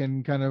we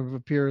can kind of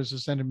appear as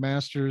ascended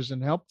masters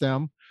and help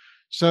them.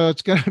 So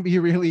it's going to be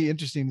really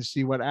interesting to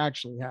see what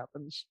actually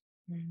happens.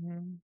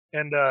 Mhm.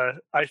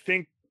 I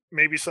think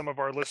maybe some of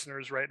our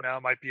listeners right now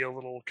might be a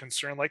little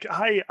concerned, like,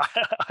 I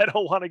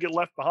don't want to get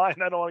left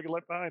behind. I don't want to get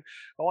left behind.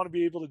 I want to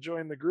be able to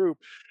join the group.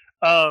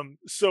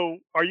 So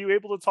are you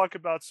able to talk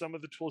about some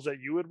of the tools that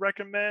you would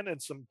recommend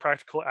and some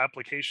practical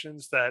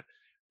applications that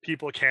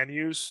people can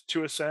use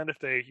to ascend if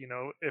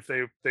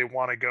they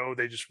want to go,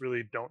 they just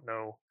really don't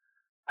know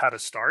how to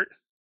start?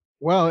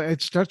 Well,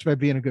 it starts by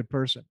being a good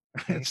person.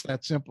 Mhm. It's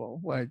that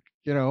simple. Like,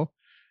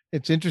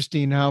 it's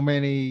interesting how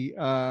many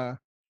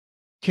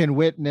can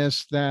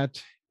witness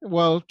that,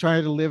 well,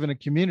 try to live in a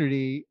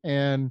community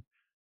and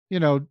you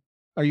know,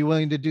 are you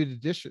willing to do the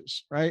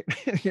dishes, right?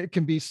 It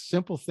can be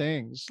simple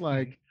things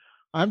like,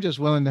 I'm just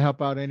willing to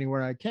help out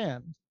anywhere I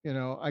can.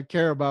 I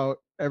care about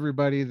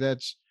everybody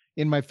that's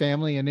in my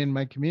family and in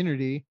my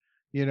community,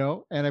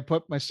 and I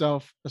put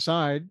myself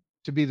aside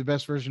to be the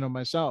best version of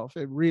myself.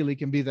 It really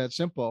can be that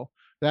simple.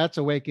 That's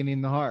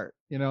awakening the heart.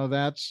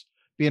 That's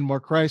being more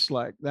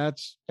Christ-like.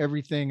 That's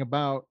everything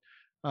about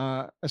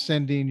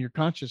ascending your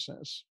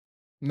consciousness.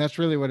 And that's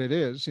really what it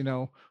is.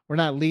 We're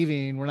not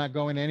leaving, we're not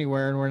going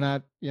anywhere, and we're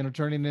not,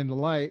 turning into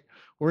light.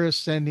 We're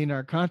ascending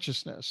our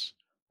consciousness.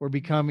 We're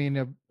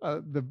becoming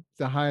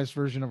the highest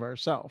version of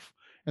ourself.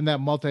 And that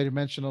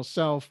multidimensional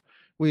self,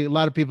 a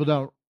lot of people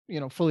don't,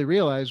 fully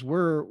realize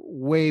we're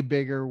way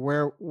bigger.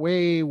 We're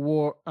way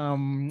more,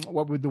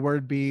 what would the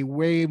word be?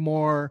 Way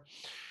more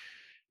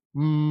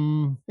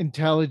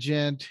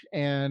intelligent,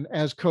 and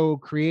as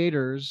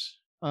co-creators,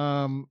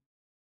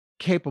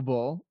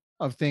 capable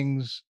of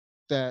things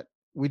that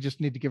we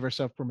just need to give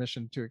ourselves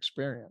permission to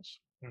experience.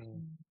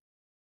 Mhm.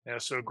 Yeah,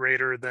 so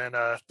greater than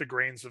the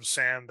grains of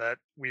sand that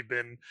we've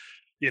been,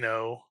 you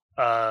know,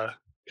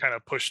 kind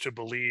of pushed to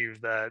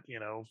believe that,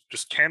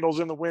 just candles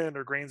in the wind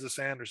or grains of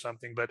sand or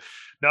something. But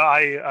no,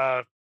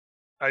 I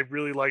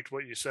really liked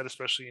what you said,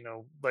 especially,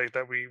 like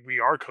that we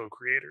are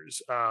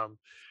co-creators.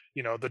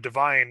 The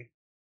divine,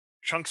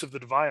 chunks of the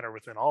divine are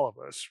within all of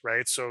us,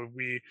 right? So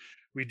we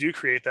do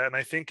create that, and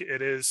I think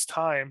it is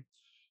time,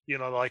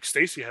 like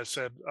Stacy has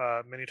said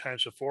many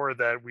times before,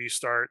 that we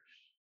start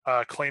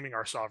claiming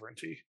our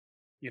sovereignty.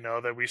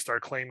 That we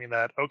start claiming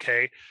that,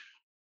 okay,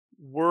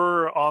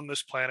 we're on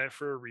this planet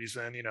for a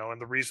reason,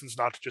 and the reason's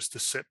not just to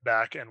sit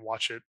back and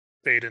watch it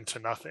fade into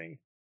nothing.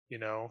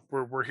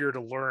 We're here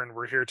to learn.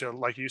 We're here to,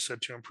 like you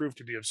said, to improve,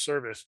 to be of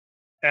service.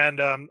 And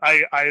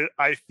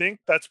I think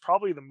that's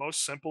probably the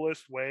most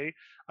simplest way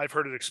I've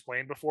heard it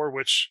explained before.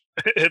 Which,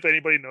 if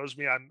anybody knows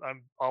me,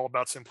 I'm all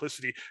about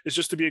simplicity. Is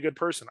just to be a good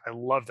person. I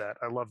love that.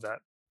 I love that.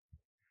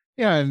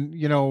 Yeah, and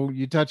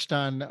you touched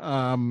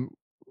on,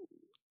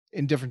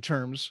 in different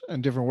terms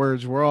and different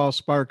words, we're all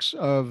sparks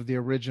of the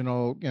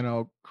original,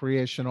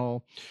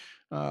 creational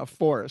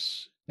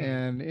force. Mhm.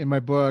 And in my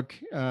book,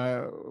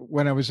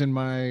 when I was in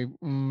my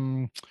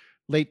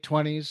late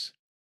 20s,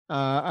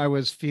 I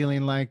was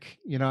feeling like,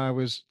 I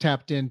was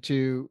tapped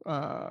into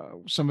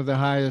some of the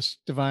highest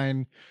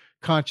divine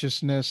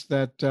consciousness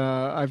that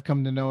I've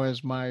come to know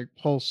as my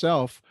whole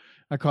self.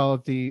 I call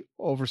it the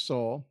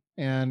oversoul.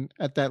 And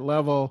at that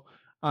level,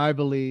 I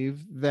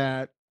believe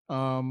that,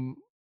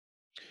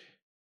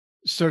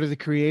 sort of the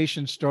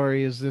creation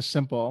story is this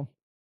simple,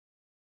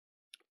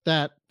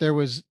 that there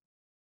was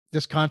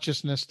this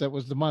consciousness that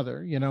was the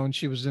mother, and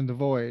she was in the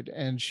void,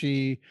 and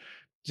she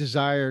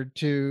desired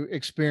to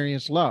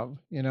experience love,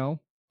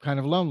 kind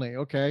of lonely.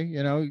 Okay.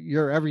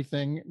 You're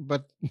everything,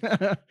 but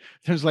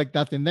there's like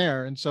nothing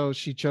there. And so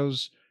she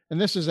chose, and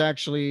this is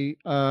actually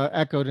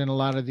echoed in a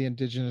lot of the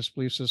indigenous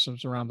belief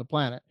systems around the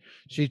planet.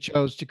 She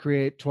chose to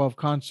create 12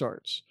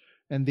 consorts,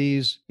 and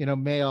these,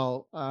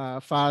 male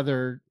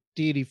father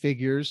deity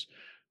figures,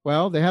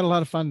 well, they had a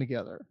lot of fun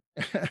together.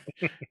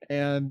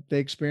 And they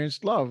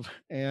experienced love,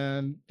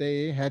 and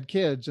they had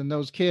kids, and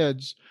those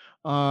kids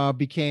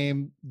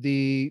became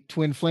the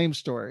twin flame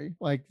story,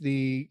 like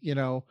the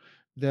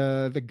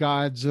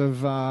gods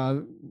of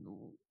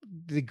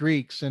the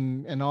Greeks,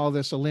 and all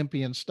this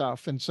Olympian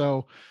stuff. And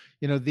so,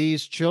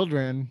 these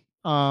children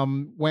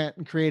went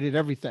and created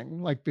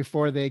everything. Like,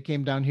 before they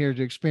came down here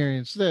to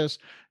experience this,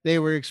 they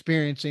were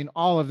experiencing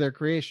all of their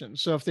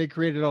creations. So if they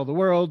created all the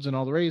worlds and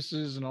all the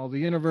races and all the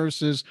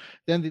universes,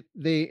 then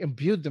they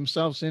imbued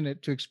themselves in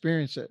it to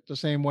experience it the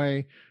same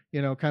way,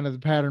 kind of the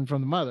pattern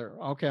from the mother.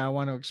 Okay, I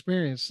want to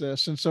experience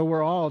this. And so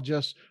we're all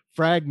just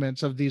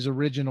fragments of these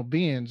original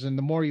beings. And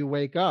the more you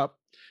wake up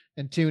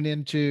and tune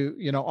into,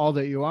 all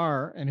that you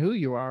are and who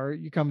you are,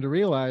 you come to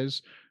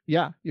realize,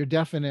 yeah, you're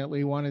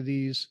definitely one of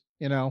these,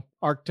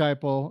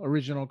 archetypal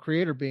original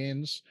creator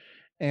beings.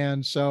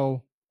 And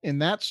so in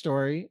that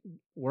story,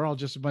 we're all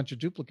just a bunch of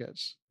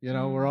duplicates.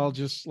 We're all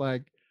just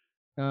like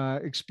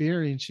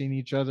experiencing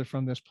each other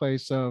from this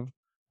place of,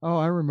 oh,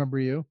 I remember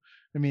you.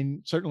 I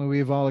mean, certainly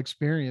we've all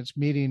experienced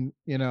meeting,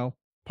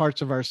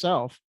 parts of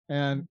ourself,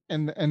 and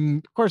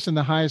of course, in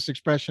the highest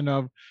expression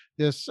of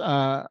this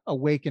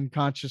awakened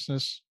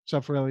consciousness,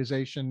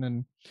 self-realization,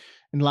 and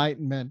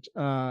enlightenment,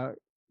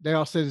 they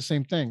all say the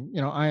same thing.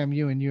 I am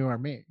you and you are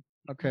me.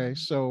 Okay,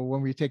 so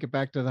when we take it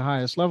back to the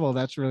highest level,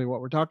 that's really what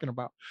we're talking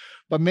about.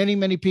 But many,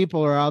 many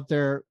people are out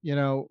there,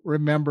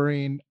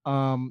 remembering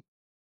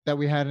that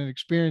we had an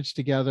experience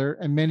together,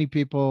 and many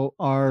people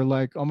are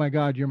like, oh my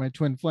God, you're my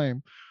twin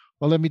flame.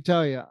 Well, let me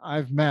tell you,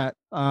 I've met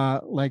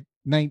like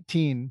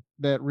 19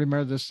 that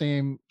remember the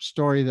same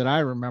story that I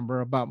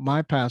remember about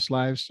my past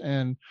lives,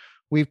 and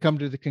we've come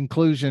to the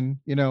conclusion,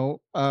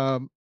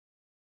 that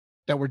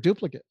we're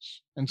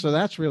duplicates. And so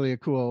that's really a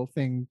cool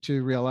thing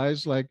to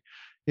realize. Like,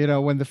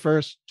 when the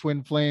first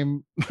twin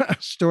flame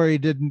story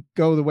didn't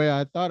go the way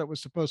I thought it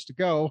was supposed to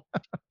go.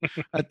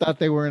 I thought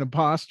they were an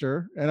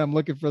imposter, and I'm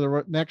looking for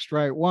the next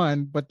right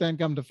one. But then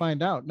come to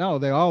find out, no,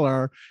 they all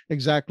are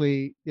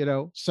exactly,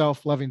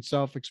 self-loving,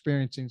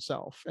 self-experiencing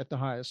self at the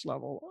highest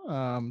level.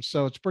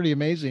 So it's pretty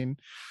amazing,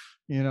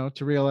 to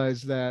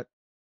realize that,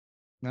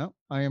 no,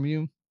 I am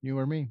you, you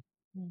are me.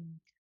 Mm.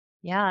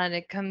 Yeah, and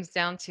it comes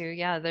down to,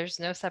 yeah, there's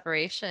no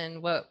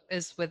separation. What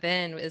is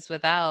within is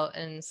without.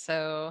 And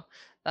so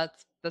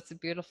that's a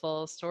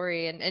beautiful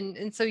story.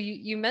 And so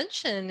you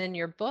mentioned in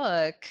your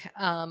book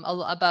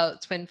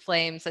about twin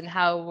flames and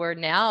how we're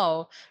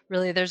now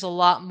really there's a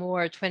lot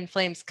more twin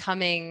flames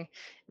coming,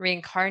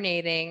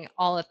 reincarnating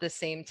all at the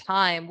same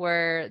time,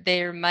 where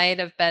there might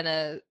have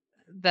been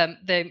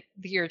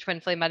your twin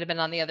flame might have been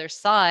on the other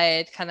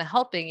side, kind of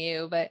helping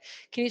you, but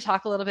can you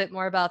talk a little bit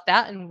more about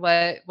that and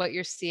what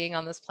you're seeing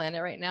on this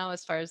planet right now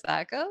as far as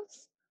that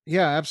goes?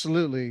 Yeah,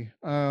 absolutely.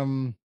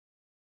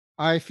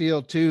 I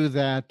feel too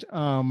that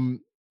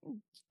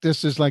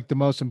this is like the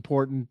most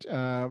important,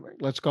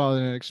 let's call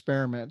it an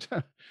experiment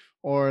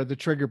or the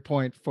trigger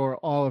point for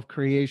all of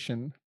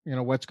creation,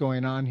 what's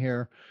going on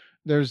here.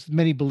 There's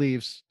many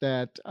beliefs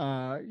that,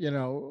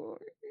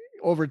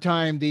 over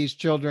time, these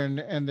children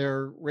and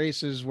their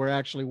races were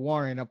actually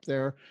warring up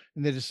there,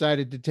 and they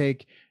decided to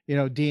take,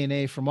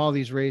 DNA from all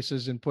these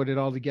races and put it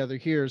all together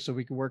here so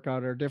we can work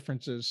out our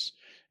differences.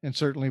 And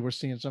certainly we're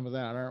seeing some of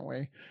that, aren't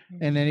we?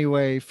 And Mhm.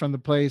 anyway, from the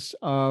place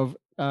of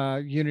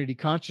unity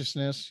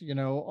consciousness,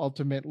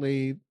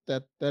 ultimately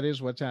that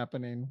is what's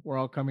happening. We're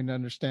all coming to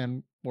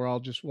understand we're all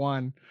just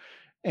one.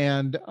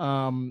 And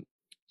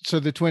so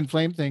the twin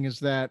flame thing is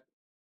that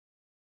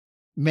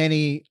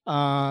many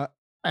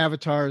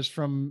avatars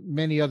from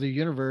many other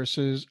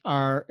universes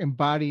are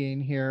embodying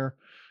here,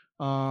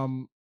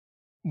 um,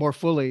 more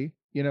fully,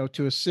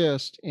 to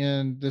assist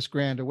in this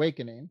grand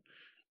awakening.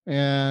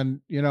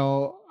 And,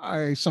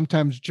 I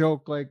sometimes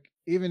joke, like,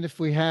 even if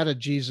we had a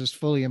Jesus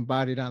fully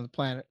embodied on the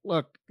planet,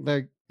 look,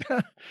 like,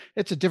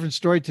 it's a different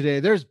story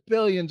today. There's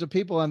billions of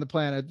people on the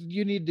planet.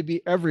 You need to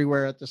be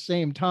everywhere at the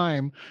same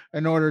time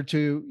in order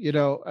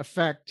to,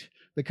 affect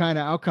the kind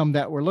of outcome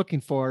that we're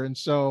looking for. And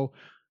so,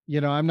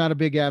 I'm not a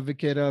big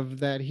advocate of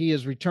that he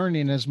is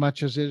returning as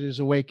much as it is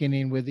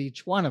awakening with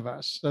each one of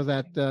us so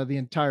that the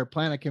entire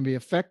planet can be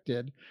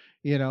affected,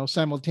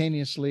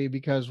 simultaneously,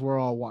 because we're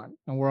all one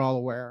and we're all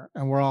aware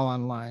and we're all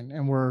online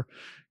and we're,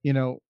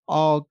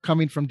 all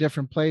coming from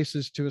different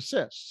places to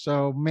assist.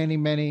 So many,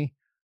 many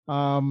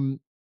um,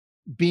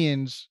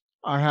 beings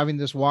are having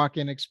this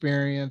walk-in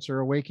experience or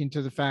awakening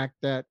to the fact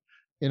that,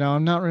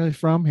 I'm not really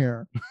from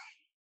here.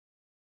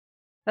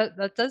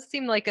 That does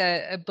seem like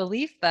a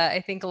belief that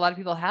I think a lot of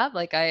people have,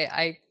 like,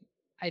 I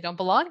don't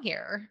belong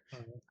here,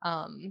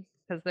 Mhm.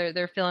 because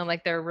they're feeling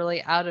like they're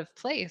really out of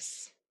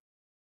place.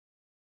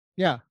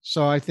 Yeah.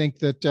 So I think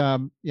that,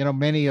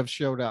 many have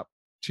showed up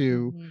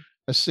to Mhm.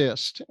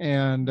 assist.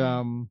 And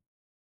Mm.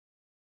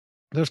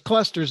 there's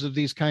clusters of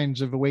these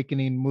kinds of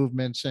awakening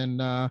movements.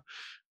 And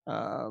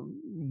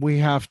we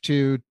have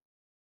to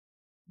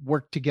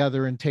work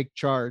together and take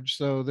charge.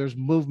 So there's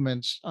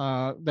movements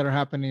that are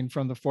happening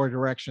from the four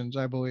directions,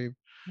 I believe,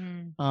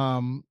 Mm.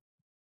 um,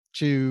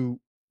 to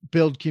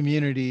build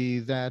community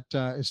that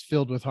is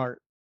filled with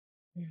heart.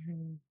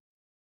 Mhm.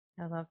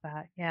 I love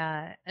that.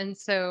 Yeah. And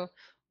so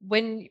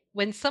when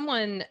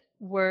someone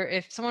were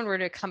if someone were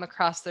to come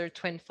across their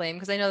twin flame,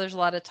 because I know there's a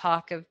lot of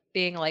talk of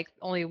being like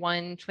only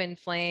one twin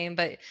flame,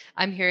 but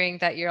I'm hearing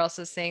that you're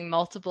also saying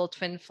multiple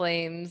twin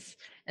flames.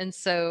 And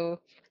so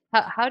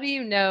how do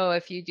you know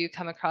if you do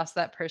come across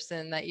that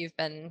person that you've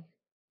been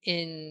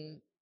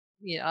in,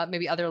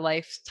 maybe other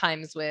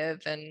lifetimes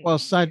with Well, and you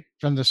aside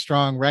from the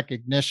strong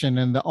recognition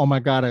and the, oh my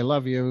God, I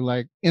love you,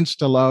 like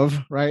insta love,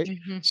 right?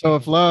 Mhm. So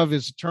if love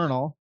is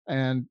eternal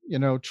and,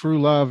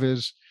 true love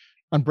is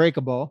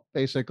unbreakable,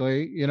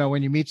 basically,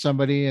 when you meet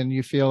somebody and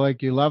you feel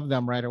like you love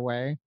them right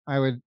away, I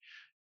would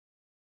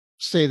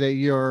say that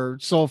your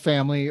soul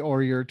family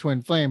or your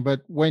twin flame.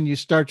 But when you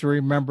start to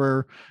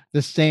remember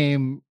the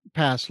same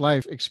past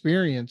life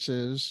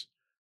experiences,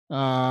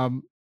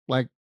 um,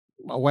 like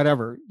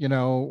whatever,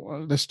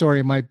 the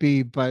story might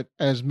be, but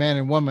as man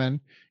and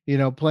woman,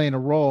 playing a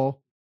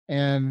role,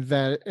 and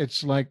that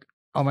it's like,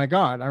 oh my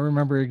God, I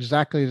remember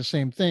exactly the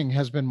same thing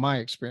has been my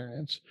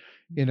experience,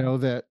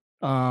 that,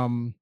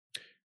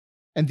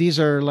 and these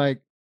are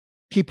like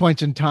key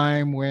points in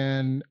time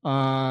when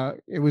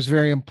it was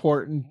very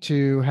important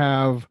to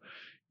have,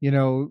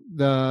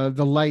 the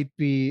light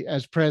be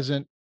as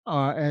present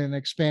and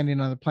expanding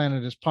on the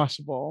planet as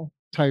possible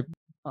type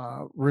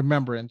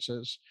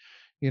remembrances,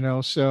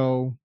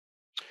 so.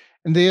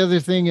 And the other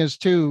thing is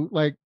too,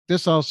 like,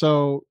 this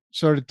also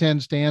sort of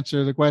tends to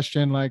answer the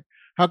question, like,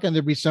 how can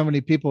there be so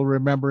many people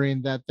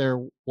remembering that they're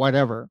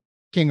whatever,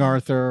 King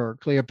Arthur or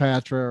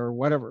Cleopatra or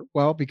whatever?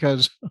 Well,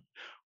 because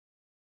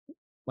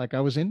like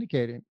I was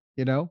indicating,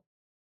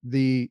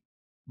 the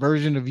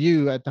version of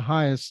you at the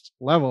highest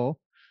level,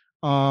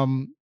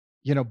 um,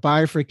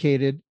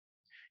 bifurcated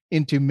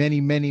into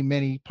many, many,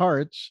 many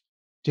parts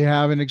to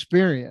have an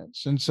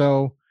experience. And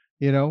so,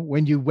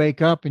 When you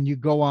wake up and you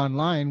go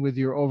online with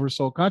your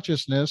oversoul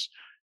consciousness,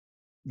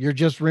 you're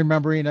just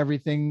remembering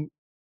everything,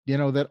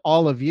 that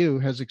all of you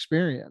has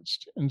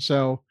experienced. And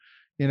so,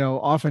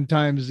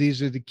 oftentimes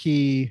these are the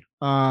key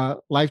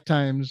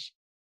lifetimes,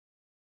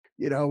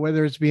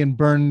 whether it's being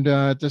burned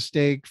at the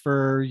stake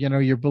for,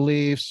 your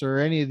beliefs or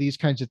any of these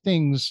kinds of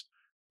things.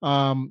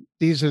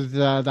 These are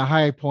the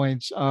high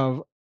points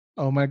of,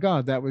 oh my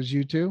God, that was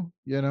you too.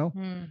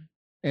 Mm.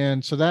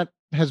 And so that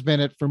has been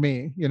it for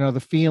me, the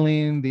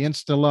feeling, the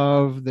insta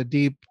love, the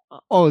deep.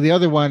 Oh, the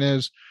other one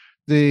is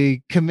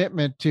the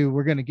commitment to,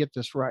 we're going to get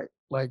this right.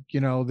 Like,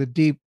 the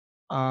deep.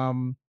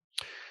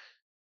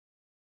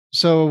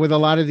 So with a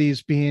lot of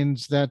these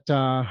beings that,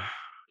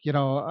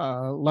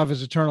 love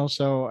is eternal.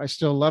 So I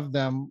still love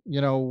them.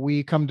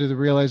 We come to the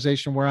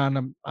realization we're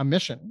on a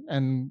mission,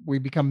 and we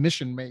become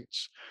mission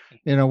mates.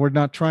 We're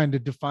not trying to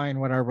define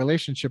what our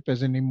relationship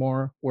is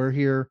anymore. We're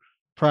here,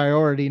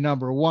 priority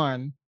number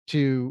one,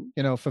 to,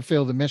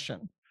 fulfill the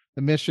mission.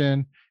 The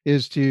mission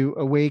is to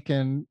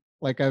awaken,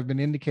 like I've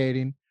been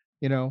indicating,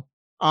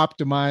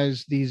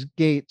 optimize these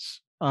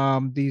gates,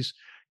 these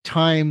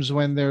times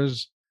when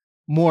there's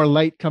more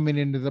light coming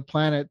into the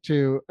planet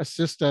to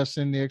assist us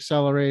in the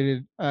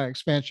accelerated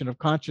expansion of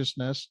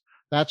consciousness.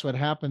 That's what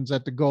happens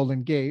at the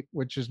Golden Gate,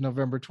 which is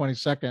November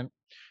 22nd.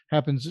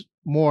 Happens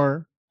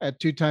more at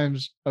 2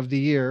 times of the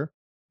year,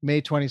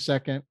 May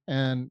 22nd,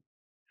 and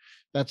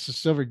that's the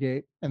Silver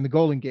Gate and the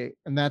Golden Gate.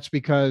 And that's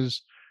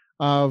because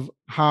of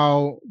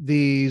how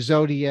the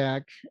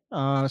zodiac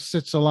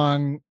sits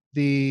along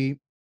the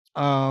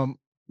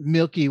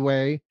Milky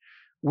Way,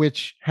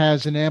 which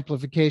has an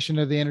amplification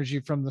of the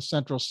energy from the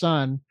central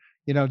sun,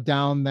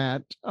 down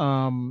that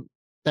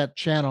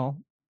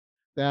channel,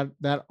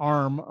 that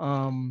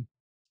arm,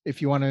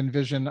 if you want to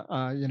envision,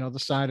 the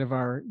side of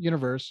our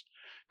universe,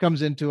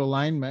 comes into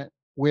alignment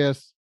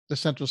with the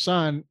central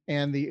sun,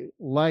 and the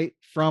light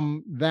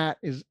from that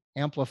is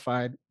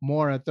amplified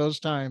more at those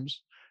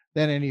times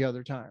than any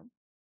other time.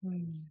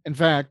 In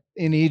fact,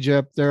 in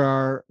Egypt, there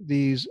are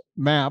these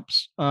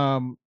maps,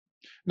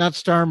 not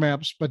star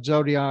maps, but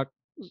zodiac.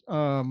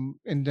 In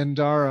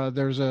Dendara,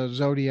 there's a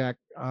zodiac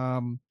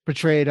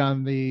portrayed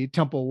on the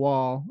temple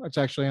wall. It's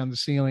actually on the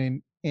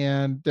ceiling.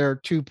 And there are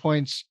 2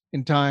 points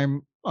in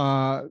time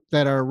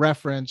that are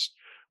referenced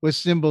with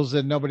symbols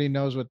that nobody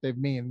knows what they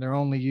mean. They're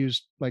only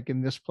used like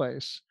in this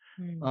place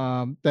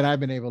that I've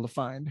been able to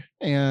find.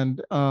 And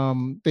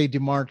they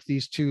demark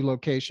these 2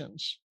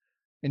 locations.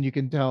 And you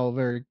can tell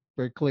very,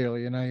 very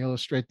clearly. And I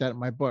illustrate that in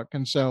my book.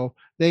 And so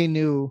they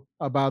knew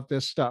about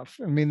this stuff.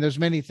 I mean, there's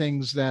many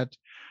things that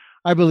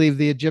I believe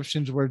the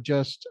Egyptians were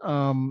just,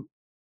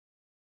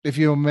 if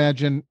you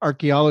imagine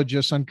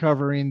archaeologists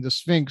uncovering the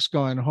Sphinx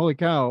going, holy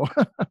cow,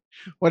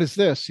 what is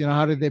this?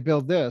 How did they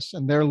build this?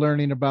 And they're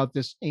learning about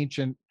this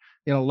ancient,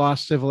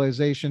 lost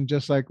civilization,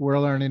 just like we're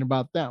learning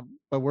about them.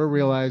 But we're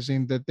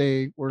realizing that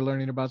they were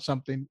learning about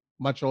something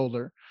much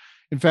older.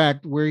 In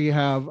fact, where you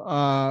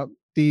have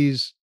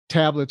these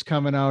tablets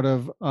coming out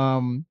of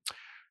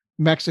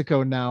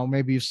Mexico now,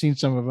 maybe you've seen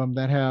some of them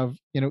that have,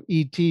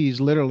 ETs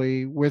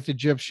literally with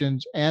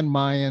Egyptians and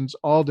Mayans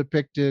all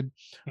depicted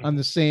on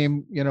the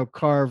same,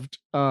 carved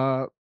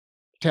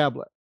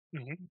tablet.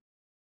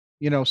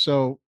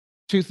 So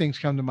 2 things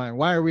come to mind.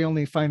 Why are we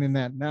only finding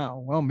that now?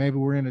 Well, maybe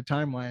we're in a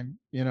timeline,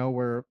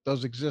 where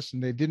those exist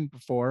and they didn't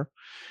before.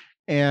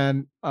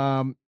 And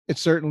it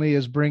certainly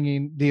is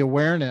bringing the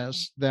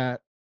awareness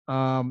that,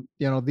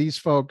 these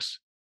folks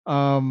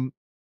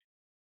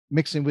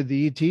mixing with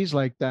the ETs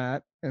like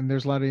that, and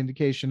there's a lot of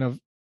indication of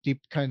deep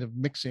kind of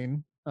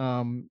mixing,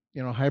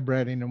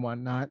 hybriding and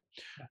whatnot,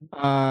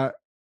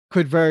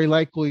 could very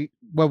likely,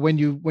 well, when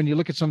you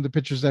look at some of the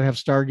pictures that have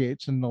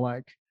stargates and the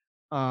like,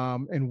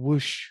 and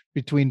whoosh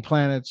between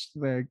planets,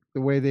 the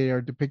way they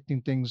are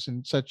depicting things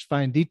in such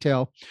fine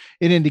detail,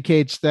 it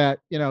indicates that,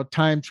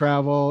 time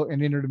travel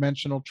and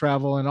interdimensional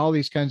travel and all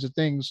these kinds of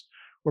things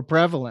were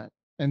prevalent.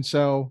 And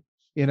so,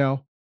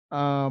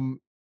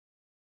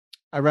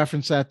 I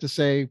reference that to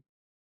say,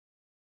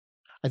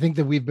 I think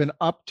that we've been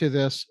up to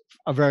this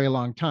a very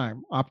long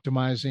time,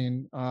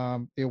 optimizing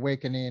the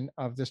awakening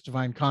of this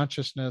divine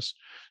consciousness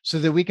so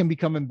that we can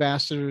become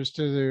ambassadors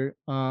to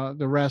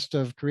the rest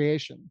of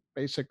creation,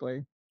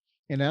 basically,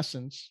 in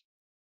essence.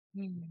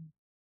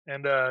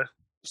 And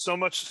so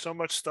much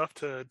stuff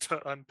to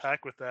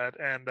unpack with that.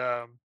 And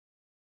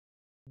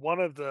one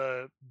of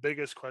the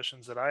biggest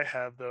questions that I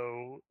have,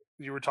 though,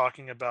 you were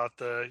talking about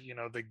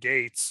the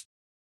gates.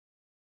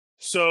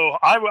 So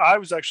I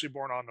was actually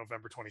born on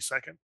November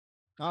 22nd.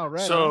 Oh,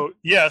 right. So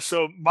yeah,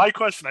 so my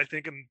question, I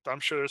think, and I'm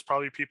sure there's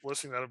probably people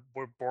listening that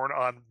were born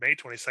on May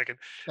 22nd.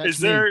 That's Is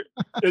there?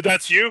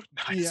 That's you?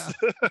 Yeah.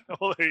 Nice.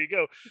 Well, there you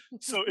go.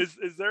 So is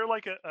there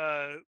like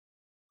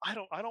I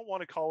don't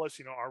want to call us,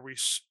 are we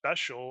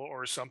special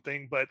or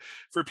something? But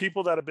for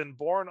people that have been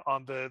born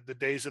on the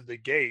days of the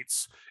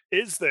gates,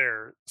 is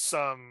there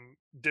some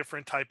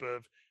different type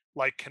of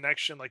like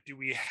connection? Like, do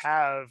we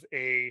have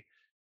a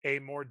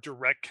more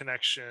direct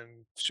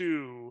connection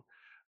to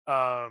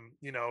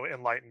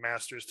enlightened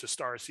masters to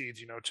star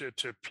seeds,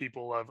 to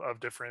people of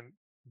different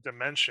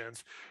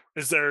dimensions.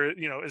 Is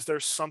there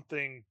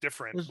something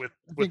different Was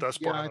I with think, us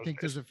born yeah, on I those think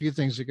days? there's a few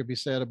things that could be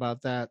said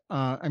about that.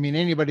 I mean,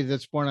 anybody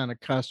that's born on a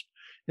cusp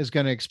is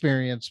going to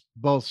experience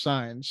both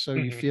signs. So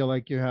you Hmm. feel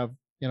like you have,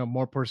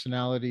 more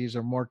personalities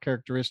or more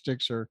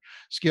characteristics or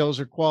skills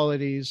or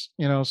qualities,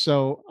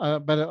 So,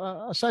 but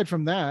aside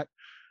from that,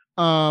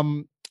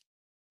 um,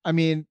 I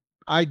mean,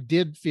 I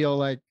did feel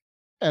like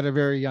at a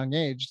very young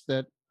age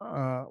that,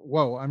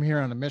 whoa, I'm here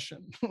on a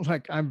mission.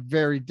 Like I'm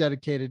very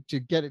dedicated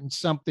to getting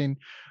something.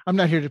 I'm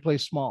not here to play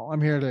small.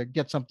 I'm here to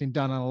get something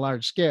done on a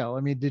large scale.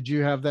 I mean, did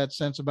you have that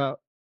sense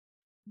about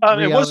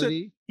It wasn't.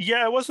 reality?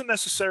 Yeah, it wasn't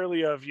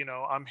necessarily of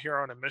I'm here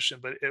on a mission,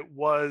 but it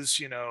was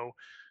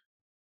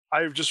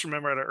I just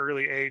remember at an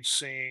early age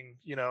seeing,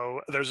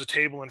 there's a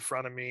table in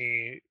front of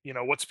me,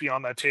 what's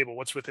beyond that table,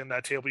 what's within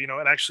that table,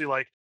 and actually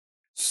like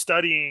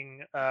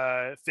studying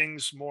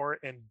things more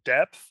in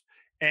depth.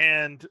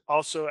 And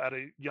also at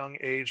a young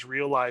age,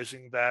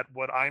 realizing that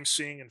what I'm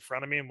seeing in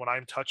front of me and what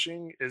I'm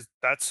touching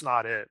that's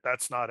not it.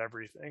 That's not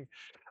everything.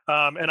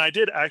 And I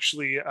did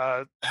actually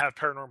have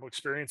paranormal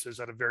experiences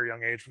at a very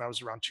young age when I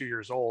was around 2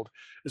 years old,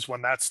 is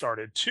when that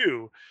started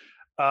too.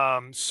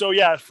 So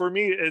yeah, for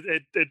me,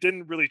 it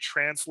didn't really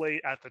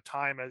translate at the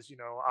time as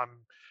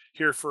I'm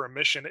here for a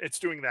mission. It's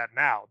doing that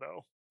now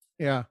though.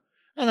 Yeah.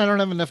 And I don't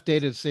have enough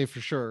data to say for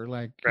sure.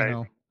 Like,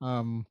 Right.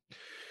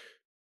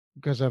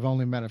 because I've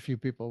only met a few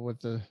people with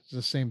the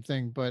same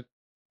thing, but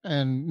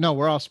and no,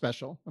 we're all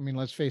special. I mean,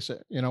 let's face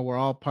it, we're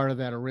all part of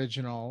that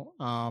original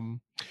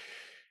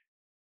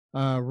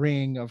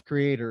ring of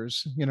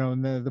creators,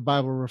 and the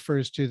Bible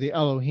refers to the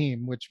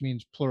Elohim, which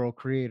means plural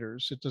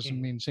creators. It doesn't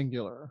Hmm. mean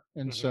singular.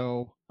 And Hmm.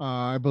 so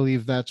I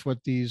believe that's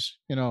what these,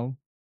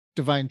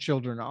 divine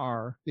children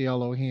are, the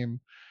Elohim.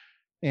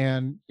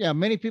 And yeah,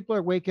 many people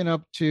are waking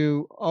up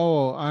to,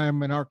 oh,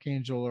 I'm an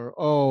archangel, or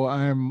oh,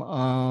 I'm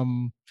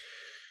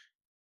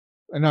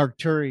an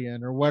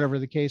Arcturian, or whatever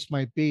the case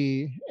might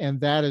be. And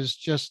that is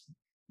just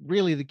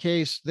really the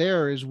case.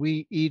 There is,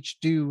 we each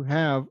do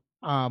have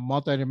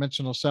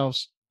multidimensional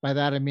selves. By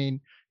that I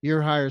mean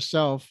your higher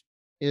self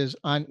is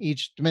on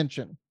each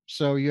dimension.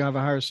 So you have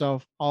a higher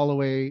self all the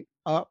way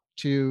up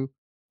to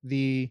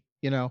the,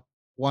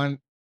 one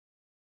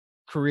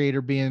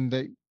creator being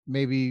that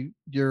maybe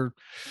you're,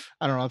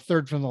 I don't know, a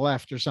third from the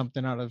left or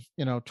something out of,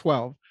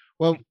 12.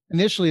 Well,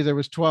 initially there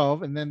was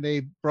 12, and then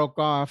they broke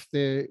off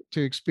the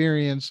to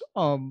experience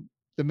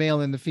the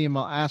male and the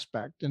female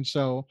aspect. And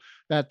so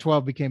that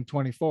 12 became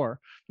 24.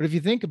 But if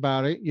you think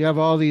about it, you have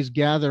all these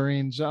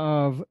gatherings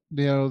of,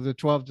 the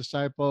 12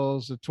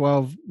 disciples, the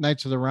 12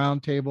 Knights of the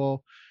Round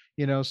Table,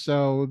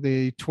 so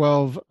the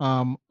 12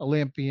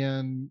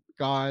 Olympian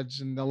gods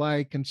and the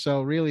like. And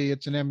so really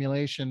it's an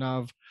emulation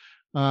of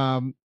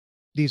um,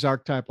 these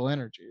archetypal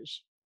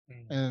energies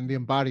Hmm. and the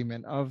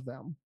embodiment of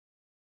them.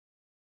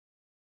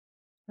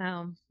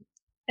 Um,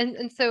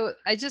 and so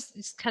I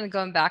just kind of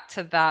going back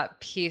to that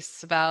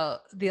piece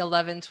about the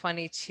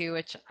 1122,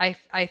 which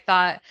I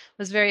thought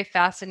was very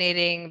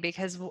fascinating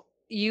because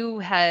you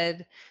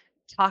had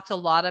talked a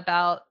lot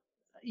about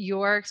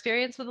your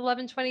experience with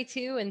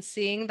 1122 and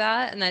seeing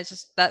that, and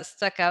that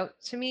stuck out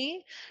to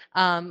me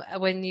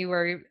when you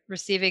were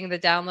receiving the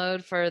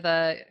download for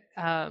the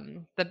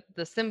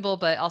symbol,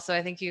 but also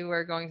I think you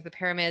were going to the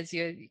pyramids.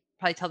 You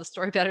probably tell the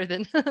story better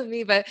than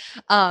me, but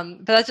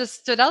that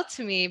just stood out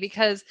to me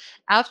because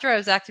after I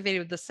was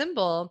activated with the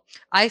symbol,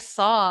 I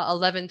saw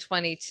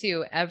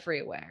 1122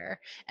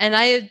 everywhere. And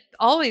I'd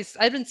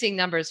been seeing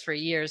numbers for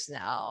years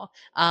now.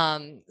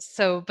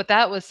 But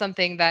that was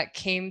something that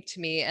came to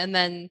me. And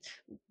then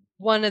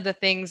one of the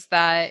things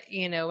that,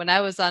 when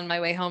I was on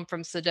my way home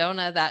from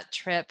Sedona that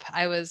trip,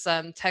 I was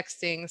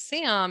texting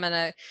Sam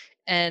and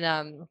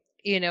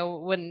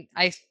when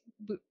I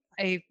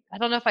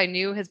don't know if I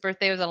knew his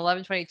birthday was on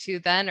 1122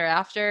 then or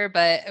after,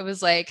 but it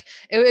was like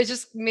it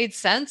just made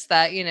sense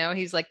that,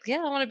 he's like,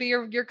 yeah, I want to be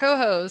your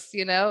co-host,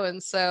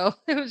 and so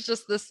it was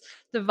just this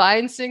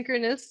divine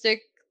synchronistic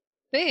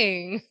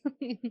thing.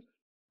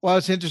 Well,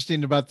 it's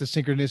interesting about the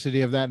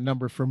synchronicity of that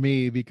number for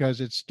me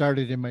because it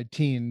started in my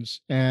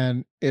teens,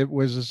 and it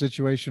was a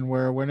situation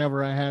where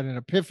whenever I had an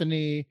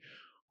epiphany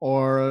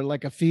or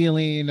like a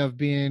feeling of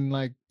being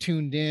like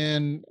tuned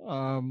in,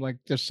 like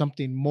there's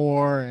something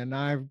more, and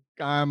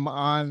I'm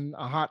on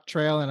a hot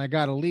trail and I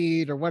got a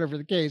lead or whatever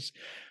the case,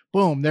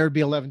 boom, there'd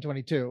be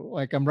 1122.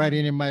 Like I'm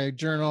writing in my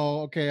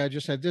journal, okay, I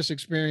just had this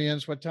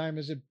experience. What time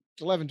is it?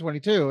 It's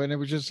 1122. And it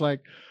was just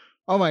like,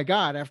 oh my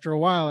God, after a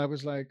while, I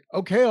was like,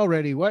 okay,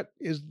 already, what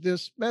is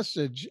this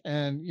message?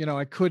 And,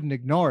 I couldn't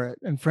ignore it.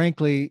 And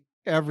frankly,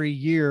 every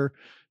year,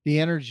 the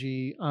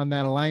energy on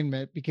that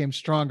alignment became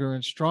stronger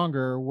and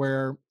stronger.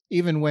 Where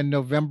even when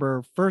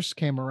November 1st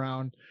came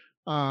around,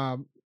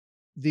 um,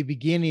 the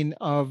beginning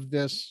of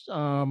this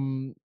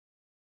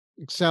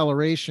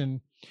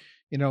acceleration,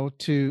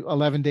 to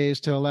 11 days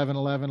to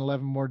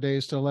 11 more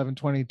days to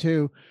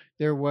 1122,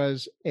 there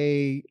was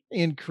a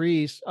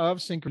increase of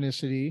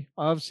synchronicity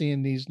of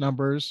seeing these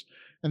numbers.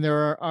 And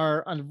there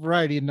are a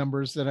variety of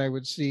numbers that I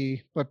would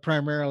see, but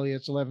primarily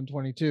it's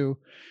 1122.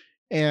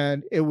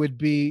 And it would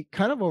be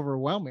kind of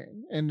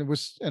overwhelming. And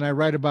I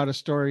write about a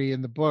story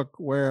in the book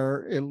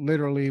where it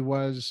literally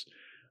was,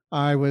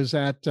 I was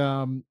at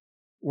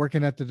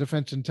working at the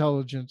Defense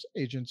Intelligence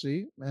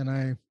Agency, and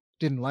I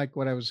didn't like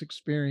what I was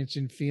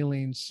experiencing,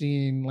 feeling,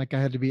 seeing, like I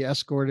had to be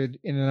escorted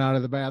in and out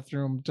of the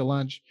bathroom to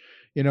lunch.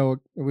 It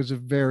was a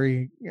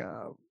very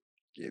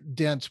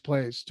dense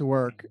place to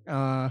work.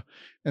 And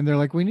they're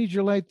like, "We need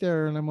your light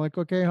there." And I'm like,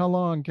 "Okay, how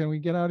long? Can we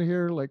get out of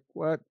here?" Like,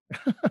 "What?"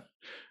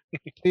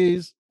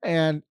 Please.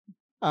 And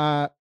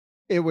uh,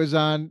 it was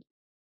on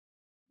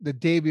the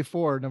day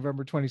before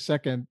November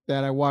 22nd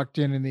that I walked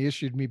in and they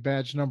issued me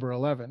badge number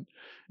 11.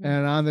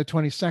 And on the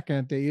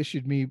 22nd, they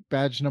issued me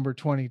badge number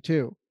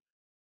 22.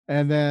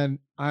 And then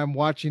I'm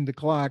watching the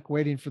clock,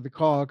 waiting for the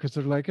call because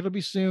they're like, it'll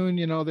be soon.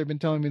 They've been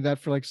telling me that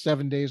for like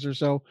 7 days or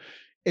so.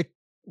 It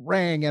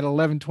rang at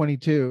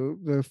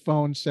 11:22. The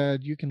phone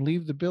said, "You can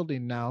leave the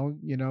building now.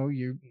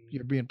 You're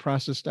being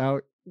processed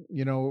out.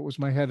 It was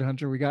my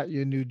headhunter. We got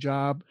you a new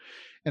job."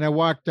 And I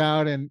walked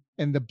out, and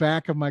the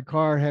back of my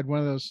car had one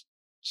of those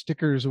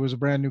stickers. It was a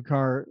brand new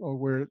car,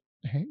 where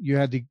you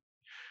had to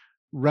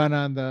run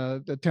on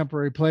the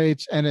temporary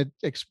plates, and it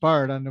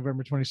expired on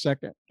November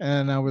 22nd.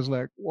 And I was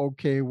like,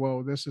 okay,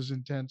 whoa, this is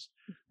intense.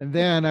 And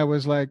then I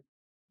was like,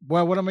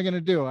 well, what am I going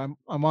to do?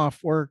 I'm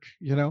off work.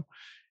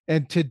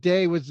 And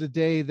today was the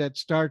day that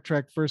Star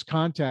Trek First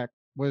Contact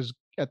was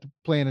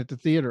playing at the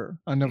theater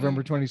on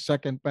November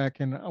 22nd, back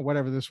in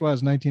whatever this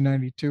was,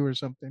 1992 or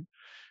something,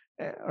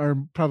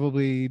 or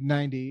probably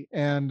 90.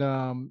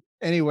 And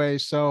anyway,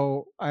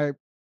 so I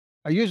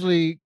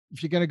usually,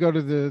 if you're going to go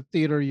to the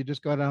theater, you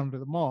just go down to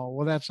the mall.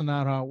 Well, that's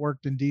not how it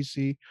worked in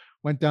DC.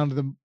 Went down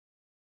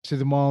to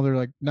the mall. They're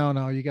like,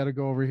 no, you got to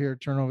go over here,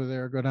 turn over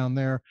there, go down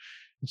there.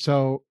 And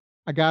so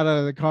I got out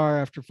of the car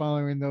after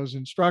following those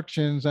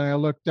instructions, and I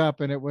looked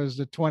up, and it was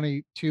the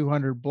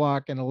 2200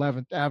 block and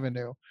 11th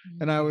Avenue.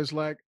 And I was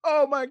like,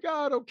 oh my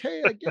God,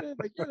 okay, I get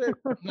it.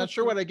 I'm not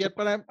sure what I get,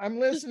 but I'm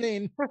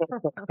listening.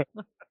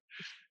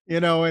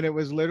 And it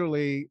was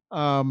literally,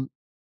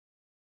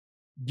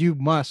 you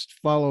must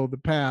follow the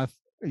path,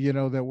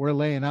 that we're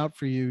laying out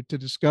for you to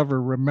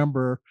discover,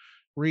 remember,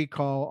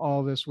 recall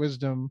all this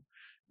wisdom.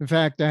 In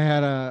fact, I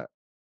had a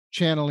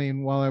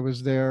channeling while I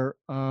was there.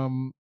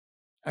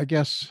 I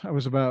guess I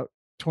was about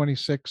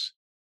 26,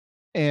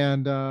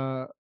 and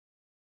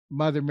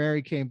Mother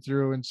Mary came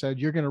through and said,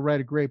 "You're going to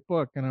write a great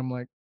book." And I'm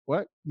like,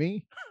 "What?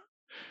 Me?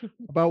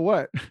 About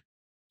what?"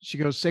 She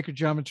goes, "Sacred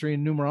geometry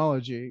and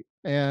numerology."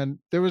 And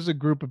there was a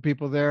group of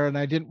people there, and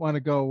I didn't want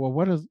to go, well,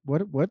 what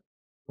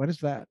is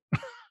that?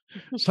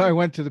 So I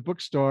went to the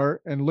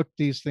bookstore and looked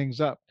these things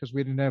up because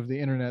we didn't have the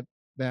internet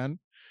then.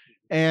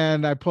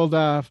 And I pulled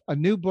off a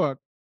new book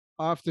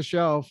off the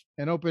shelf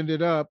and opened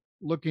it up,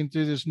 looking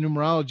through this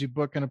numerology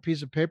book, and a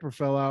piece of paper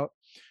fell out,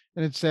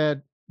 and it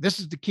said, "This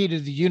is the key to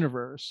the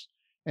universe."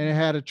 And it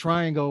had a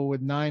triangle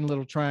with 9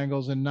 little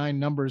triangles and 9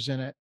 numbers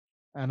in it.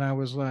 And I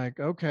was like,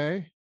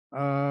 okay,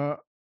 I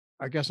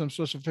guess I'm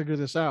supposed to figure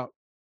this out.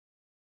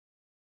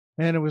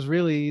 And it was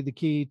really the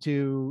key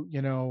to,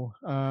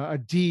 a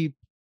deep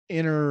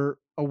inner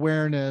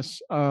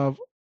awareness of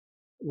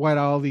what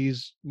all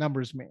these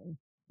numbers mean.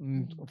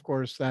 And of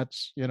course,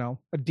 that's,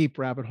 a deep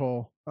rabbit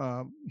hole.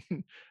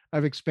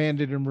 I've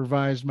expanded and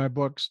revised my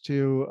books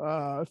to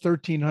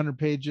 1,300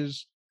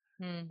 pages.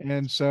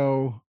 And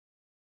so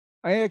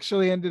I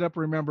actually ended up,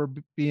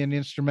 being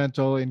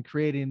instrumental in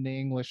creating the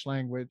English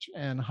language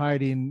and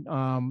hiding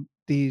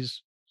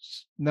these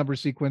number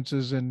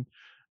sequences and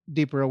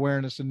deeper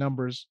awareness of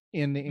numbers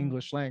in the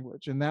English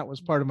language. And that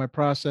was part of my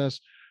process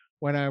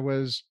when I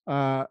was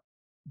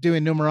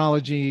doing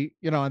numerology,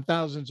 on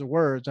thousands of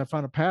words. I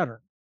found a pattern,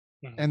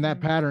 and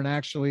that pattern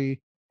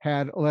actually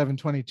had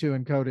 1122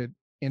 encoded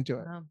into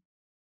it.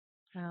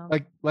 Wow.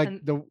 Like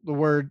And the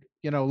word,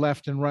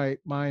 left and right,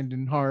 mind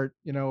and heart,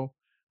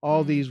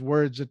 all these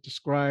words that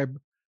describe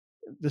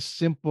the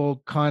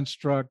simple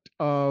construct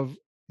of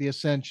the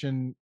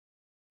ascension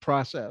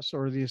process,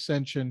 or the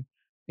ascension,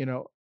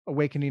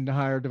 awakening to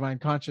higher divine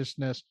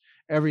consciousness.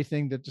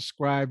 Everything that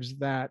describes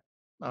that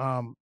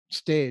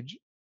stage,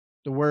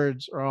 the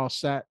words are all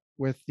set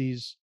with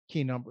these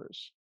key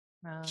numbers.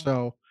 wow.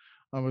 So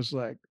I was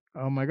like,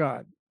 oh my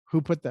God,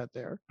 who put that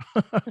there?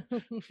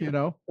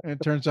 And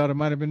it turns out it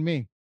might have been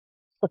me.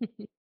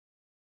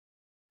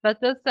 That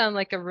does sound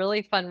like a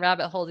really fun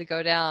rabbit hole to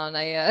go down.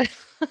 I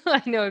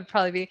know it'd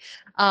probably be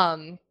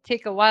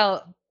take a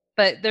while,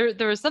 but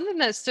there was something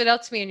that stood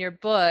out to me in your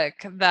book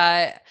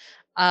that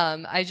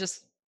I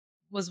just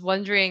was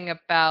wondering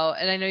about,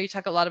 and I know you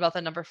talk a lot about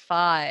the number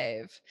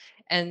 5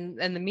 and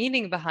the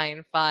meaning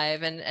behind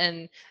 5,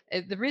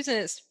 the reason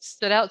it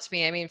stood out to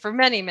me, I mean, for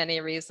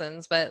many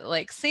reasons, but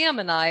like Sam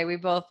and I,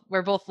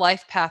 we're both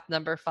life path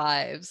number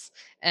 5s.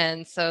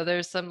 And so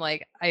there's some,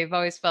 like, I've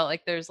always felt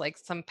like there's like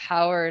some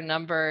power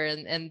number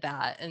in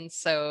that. And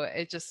so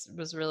it just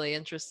was really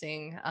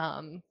interesting.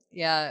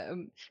 Yeah.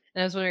 And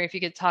I was wondering if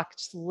you could talk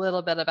just a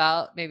little bit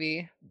about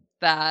maybe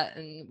that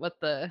and what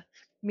the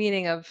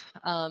meaning of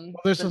Well,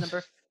 there's the a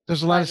number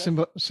there's a lot of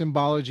five.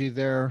 symbology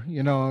there.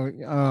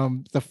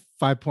 The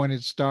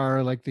 5-pointed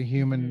star, like the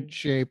human Mhm.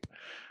 shape.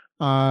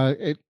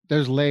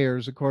 There's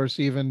layers, of course.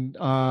 Even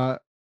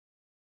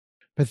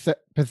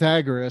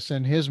Pythagoras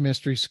and his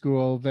mystery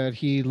school, that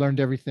he learned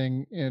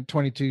everything in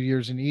 22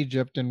 years in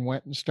Egypt and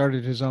went and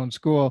started his own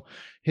school.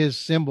 His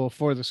symbol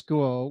for the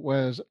school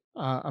was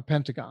a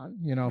pentagon,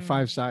 Mm.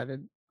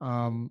 five-sided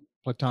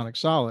platonic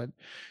solid.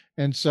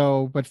 And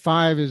so, but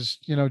five is,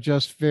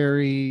 just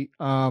very,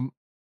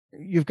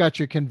 you've got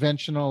your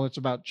conventional, it's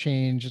about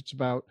change, it's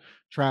about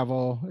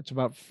travel, it's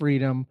about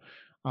freedom.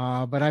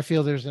 But I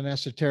feel there's an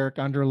esoteric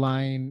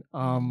underlying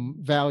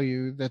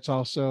value that's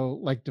also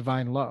like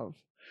divine love.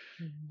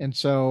 Mhm. And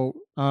so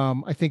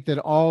I think that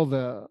all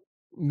the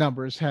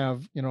numbers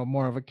have,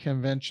 more of a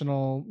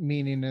conventional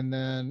meaning, and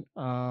then,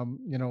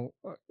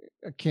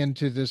 akin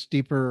to this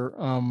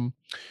deeper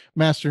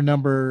master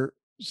number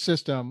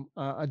system,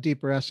 a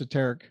deeper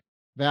esoteric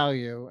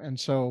value. And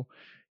so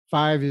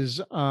five is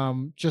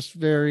just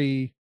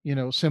very,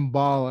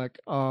 symbolic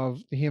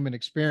of the human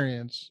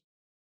experience,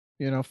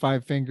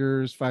 five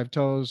fingers, five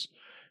toes,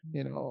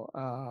 you know,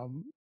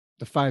 um,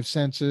 the five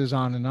senses,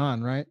 on and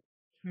on, right?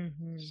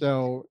 Mhm.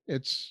 So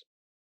it's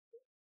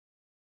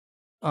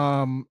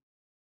um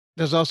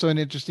there's also an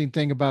interesting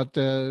thing about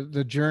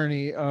the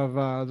journey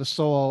of the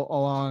soul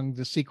along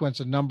the sequence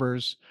of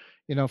numbers,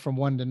 from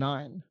 1 to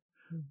 9.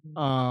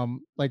 Mhm.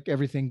 Like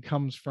everything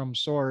comes from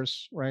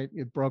source, right?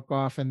 It broke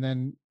off, and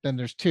then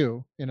there's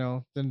two,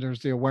 then there's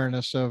the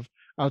awareness of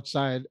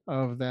outside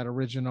of that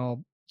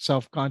original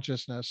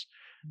self-consciousness.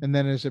 And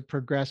then as it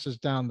progresses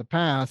down the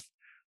path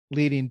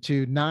leading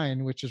to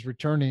 9, which is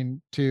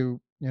returning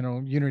to,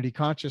 unity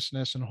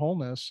consciousness and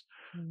wholeness,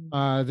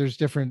 Mhm. there's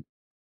different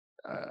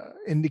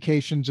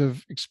indications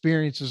of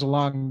experiences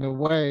along the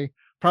way.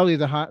 Probably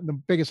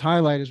the biggest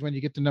highlight is when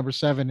you get to number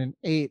 7 and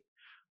 8,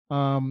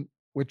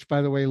 which,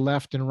 by the way,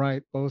 left and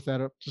right both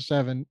add up to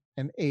 7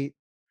 and 8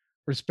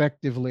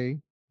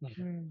 respectively.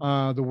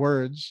 Mm. The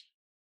words,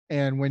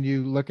 and when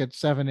you look at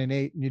 7 and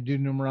 8 and you do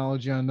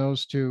numerology on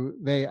those two,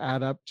 they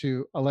add up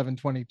to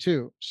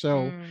 1122.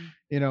 So,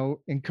 Mm.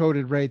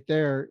 encoded right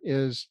there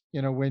is,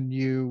 when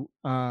you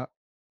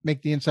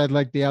make the inside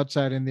like the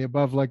outside and the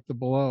above like the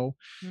below,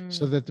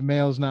 so Mm. that the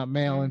male is not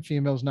male and Mm.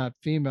 female is not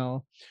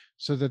female,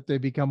 so that they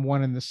become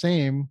one and the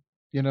same.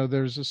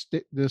 There's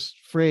this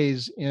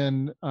phrase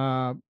in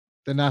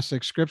the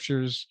Gnostic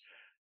scriptures,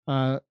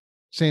 uh,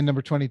 saying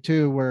number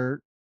 22,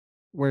 where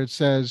it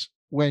says,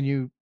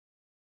 when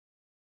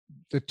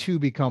the two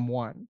become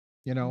one,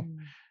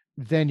 Mm.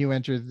 then you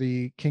enter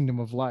the kingdom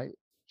of light.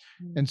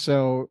 Mm. And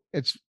so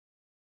it's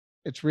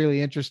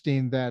really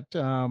interesting that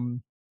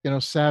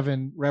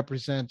 7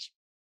 represents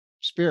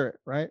spirit,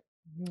 right?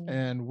 Mhm.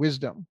 And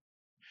wisdom.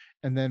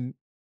 And then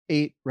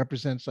 8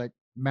 represents like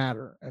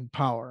matter and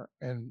power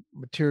and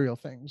material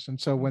things. And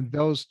so when Mhm.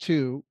 those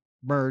two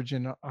merge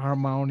in a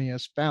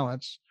harmonious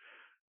balance,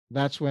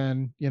 that's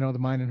when, the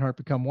mind and heart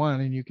become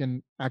one, and you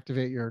can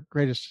activate your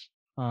greatest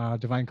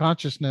divine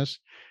consciousness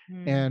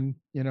Mm. and,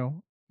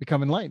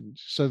 become enlightened.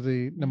 So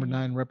the number Mm.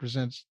 9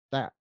 represents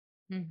that.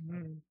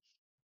 Mhm.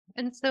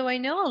 And so I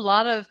know a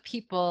lot of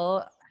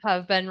people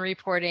have been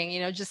reporting,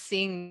 just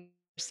seeing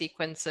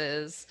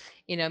sequences,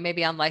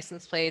 maybe on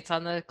license plates,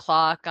 on the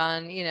clock,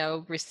 on,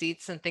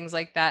 receipts and things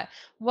like that.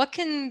 How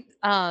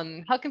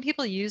can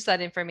people use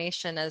that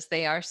information as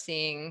they are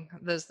seeing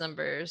those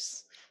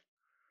numbers?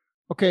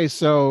 Okay,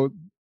 so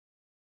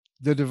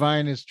the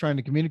divine is trying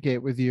to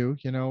communicate with you.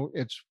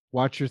 It's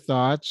watch your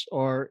thoughts,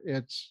 or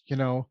it's,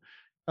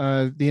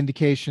 the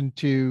indication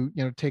to,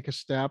 take a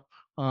step,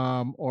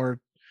 or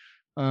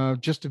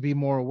just to be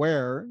more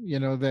aware,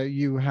 that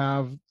you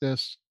have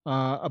this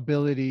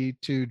ability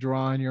to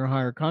draw on your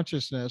higher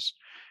consciousness.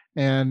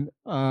 And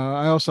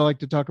I also like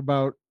to talk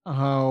about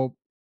how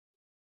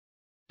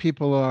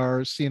people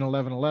are seeing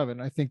 1111.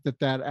 I think that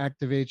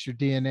activates your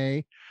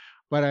DNA,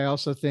 but I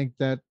also think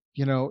that,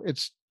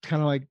 it's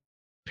kind of like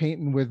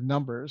painting with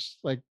numbers,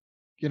 like,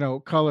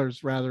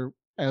 colors rather,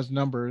 as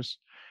numbers.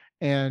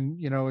 And,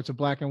 it's a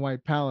black and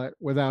white palette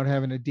without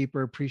having a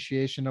deeper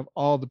appreciation of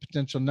all the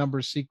potential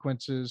number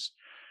sequences,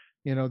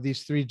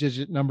 these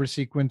 3-digit number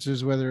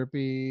sequences, whether it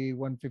be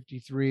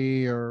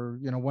 153 or,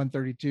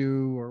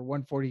 132 or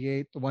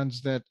 148, the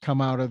ones that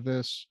come out of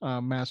this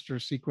master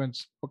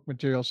sequence book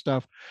material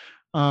stuff.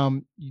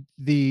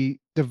 The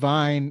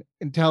divine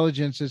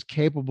intelligence is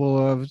capable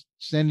of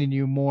sending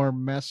you more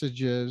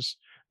messages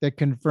that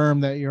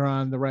confirm that you're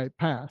on the right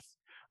path.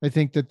 I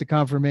think that the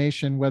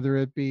confirmation, whether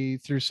it be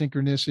through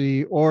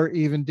synchronicity or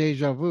even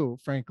deja vu,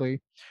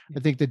 frankly, I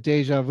think that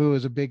deja vu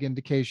is a big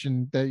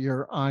indication that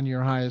you're on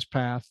your highest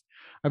path.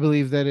 I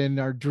believe that in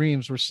our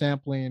dreams, we're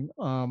sampling,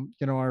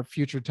 our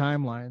future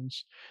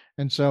timelines.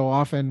 And so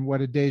often what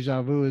a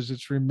deja vu is,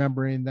 it's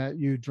remembering that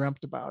you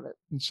dreamt about it.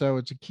 And so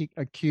it's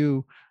a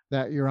cue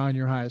that you're on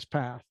your highest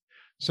path.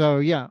 So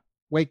yeah,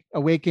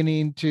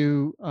 awakening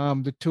to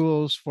the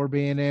tools for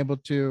being able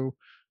to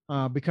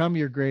become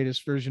your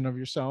greatest version of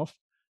yourself.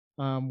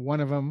 One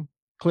of them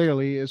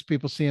clearly is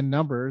people seeing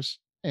numbers,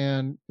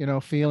 and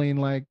feeling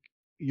like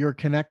you're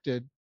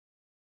connected,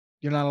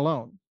 you're not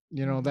alone.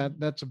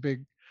 That's a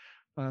big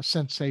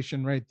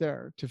sensation right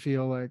there, to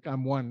feel like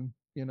I'm one,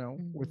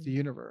 with the Mhm.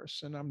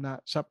 universe, and I'm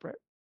not separate.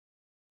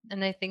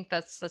 And I think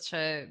that's such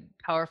a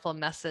powerful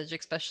message,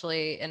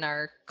 especially in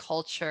our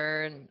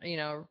culture. And,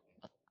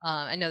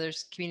 I know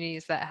there's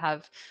communities that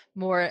have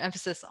more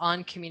emphasis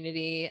on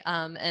community.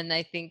 And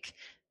I think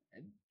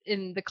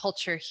in the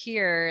culture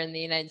here in the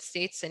United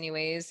States,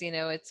 anyways,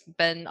 it's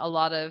been a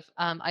lot of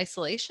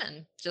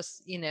isolation,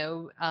 just,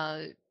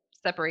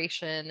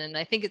 separation. And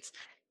I think it's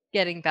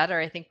getting better.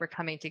 I think we're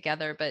coming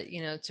together, but,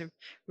 to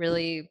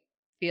really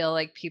feel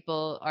like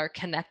people are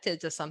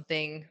connected to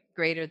something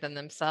greater than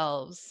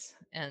themselves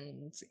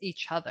and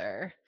each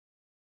other.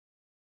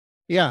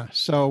 Yeah,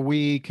 so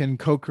we can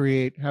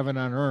co-create heaven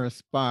on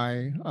earth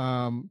by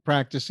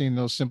practicing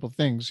those simple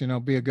things.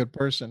 Be a good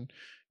person,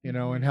 and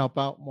Mhm. help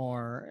out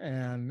more,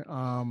 and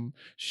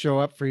show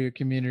up for your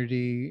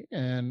community.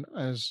 And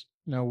as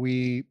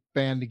we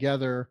band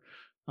together,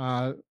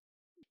 uh,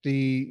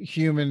 the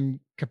human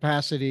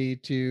capacity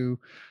to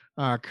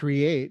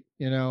create,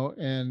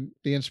 and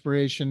the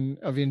inspiration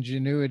of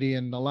ingenuity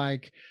and the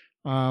like,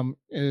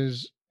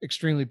 is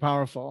extremely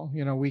powerful.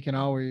 We can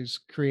always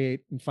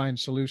create and find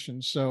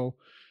solutions. So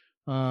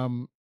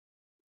um,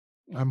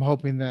 I'm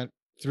hoping that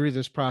through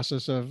this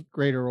process of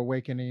greater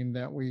awakening,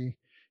 that we,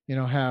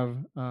 have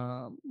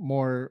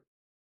more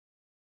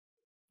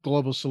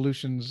global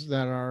solutions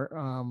that are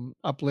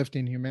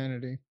uplifting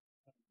humanity.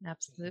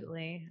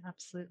 Absolutely,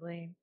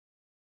 absolutely.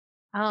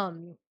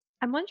 Um,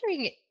 I'm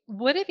wondering,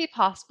 would it be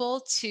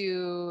possible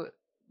to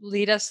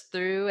lead us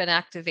through an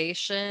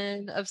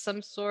activation of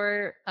some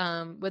sort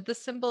with the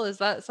symbol? Is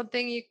that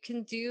something you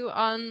can do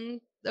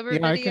on over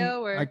Yeah, I can,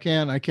 video I or?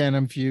 can, I can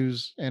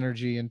infuse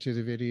energy into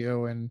the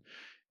video, and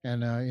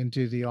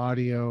into the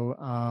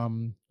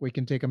audio. We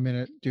can take a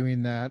minute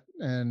doing that,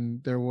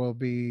 and there will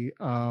be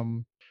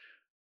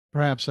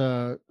perhaps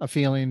a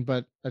feeling,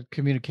 but a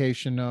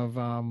communication of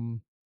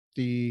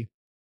the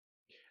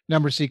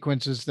number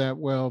sequences that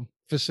will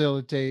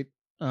facilitate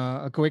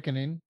a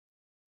quickening.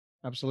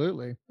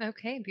 Absolutely.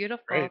 Okay,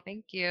 beautiful. Great.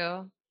 Thank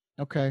you.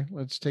 Okay,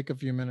 let's take a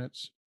few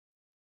minutes.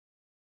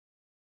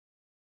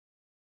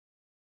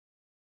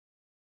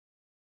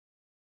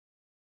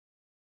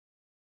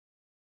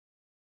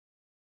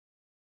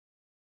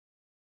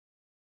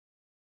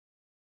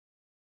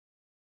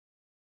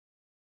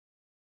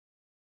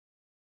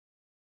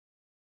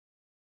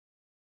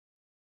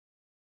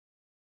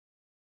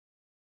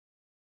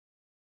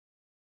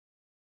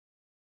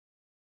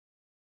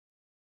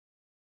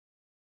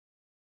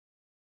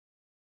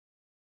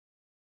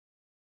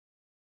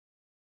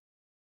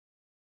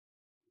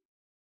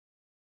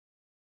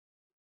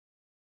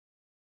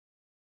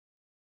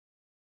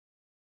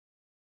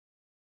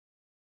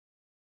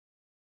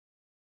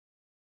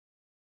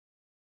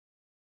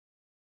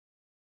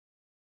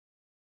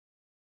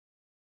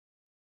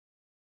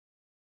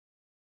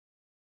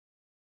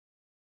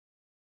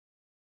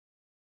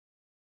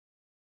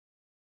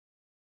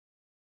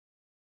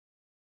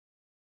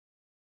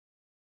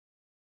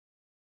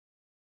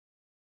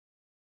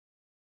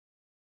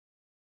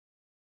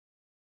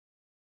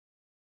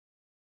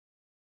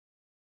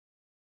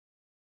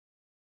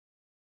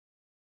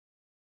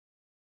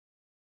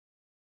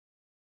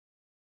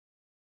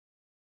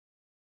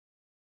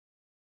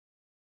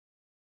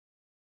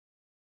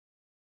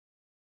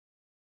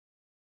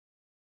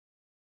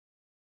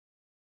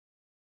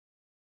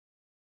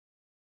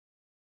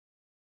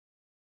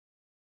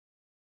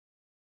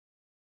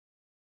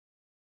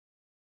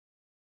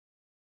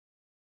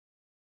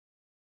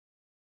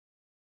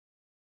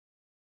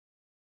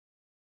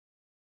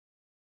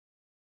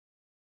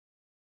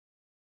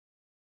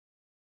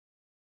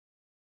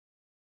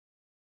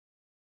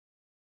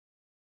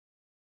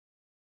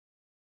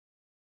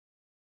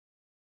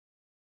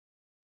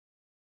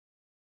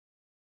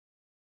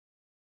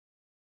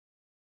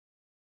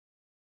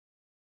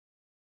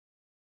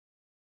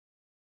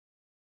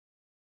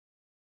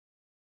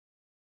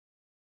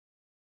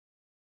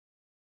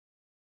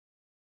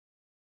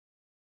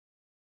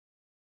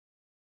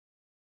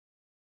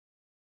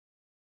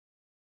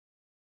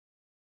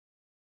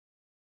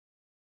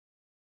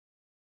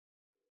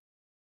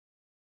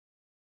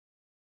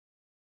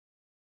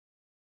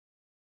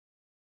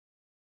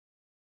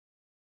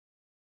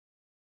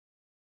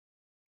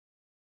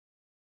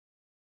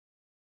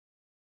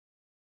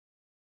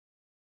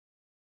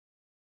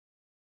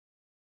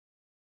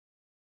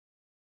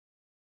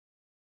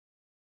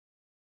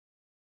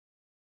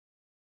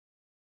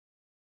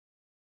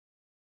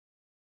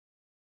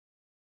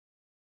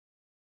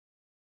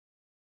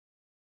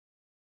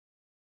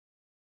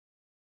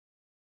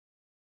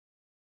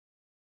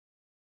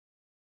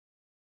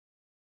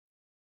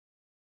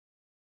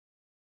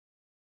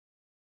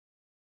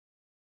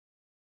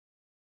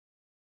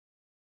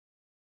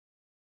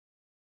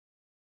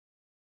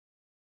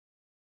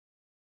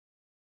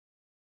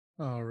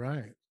 All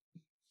right.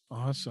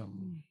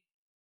 Awesome.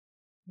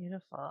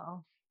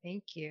 Beautiful.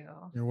 Thank you.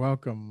 You're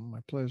welcome. My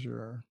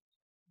pleasure.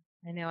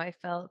 I know I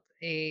felt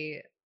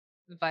a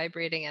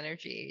vibrating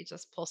energy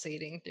just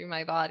pulsating through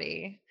my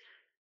body.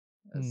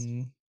 It was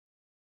Mm.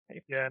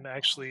 pretty Yeah, and powerful.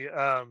 actually,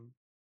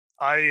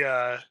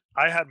 I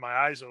had my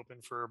eyes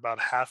open for about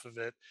half of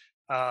it,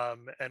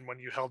 and when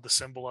you held the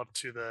symbol up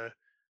to the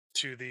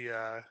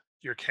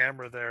your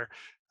camera there,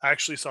 I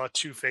actually saw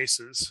two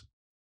faces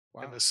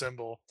in Wow. the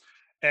symbol,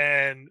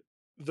 and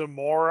the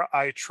more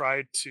I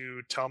tried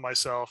to tell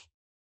myself,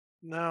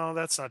 no,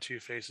 that's not two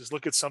faces.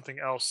 Look at something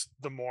else.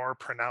 The more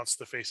pronounced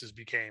the faces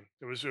became.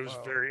 It was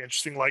Wow. very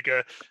interesting. Like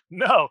a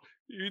no,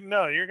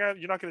 no, you're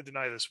not gonna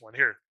deny this one.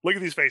 Here, look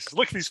at these faces.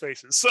 Look at these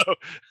faces. So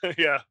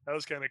yeah, that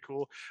was kind of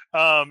cool.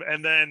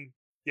 And then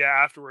yeah,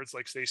 afterwards,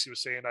 like Stacy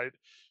was saying,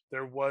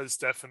 there was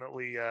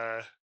definitely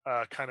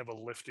kind of a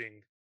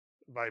lifting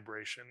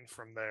vibration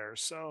from there.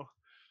 So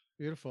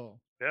Beautiful.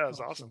 yeah, it was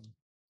awesome. Awesome.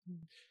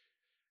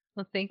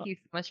 Well, thank Uh, you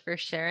so much for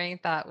sharing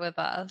that with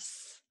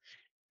us.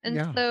 And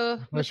yeah, so,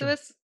 my pleasure.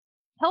 Matthias,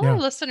 tell our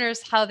Yeah.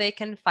 listeners how they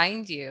can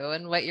find you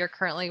and what you're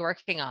currently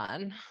working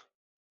on.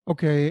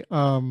 Okay.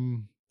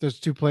 There's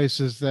two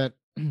places that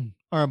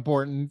are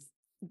important.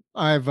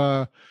 I've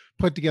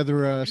put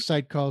together a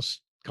site called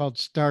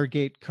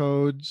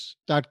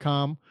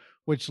stargatecodes.com,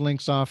 which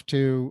links off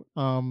to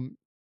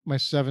my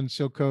Seven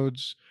Seal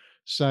Codes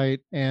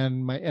site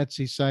and my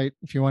Etsy site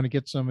if you want to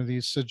get some of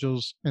these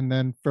sigils, and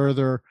then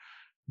further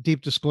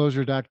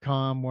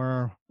deepdisclosure.com,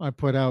 where I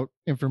put out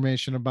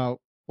information about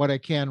what I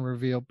can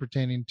reveal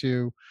pertaining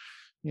to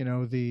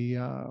the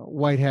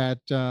white hat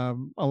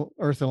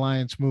Earth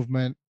Alliance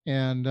movement.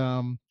 And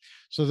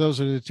so those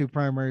are the two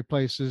primary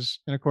places.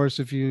 And of course,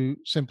 if you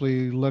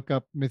simply look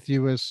up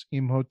Methuis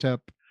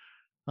Imhotep,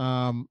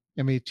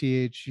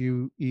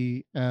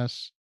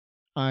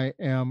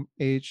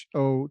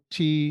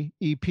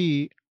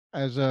 Methusimhotep,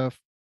 as a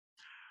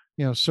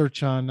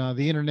search on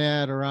the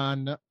internet or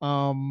on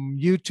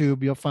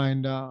YouTube, you'll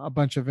find a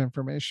bunch of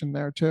information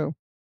there too.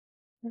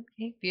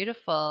 Okay,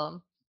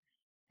 beautiful.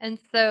 And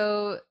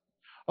so,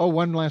 Oh,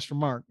 one last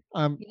remark.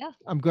 yeah,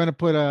 I'm going to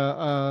put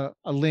a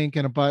link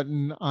and a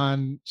button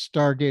on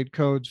Stargate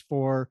Codes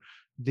for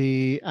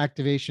the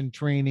activation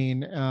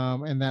training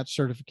and that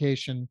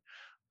certification,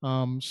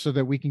 so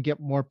that we can get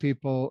more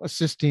people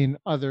assisting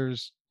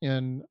others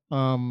in,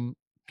 you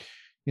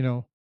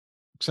know,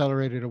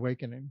 accelerated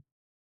awakening.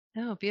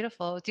 oh,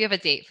 beautiful. Do you have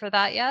a date for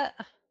that yet?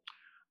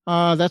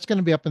 That's going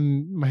to be up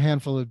in a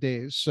handful of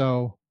days.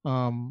 So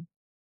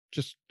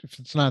just if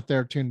it's not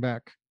there, tune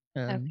back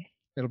and Okay,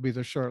 it'll be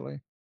there shortly.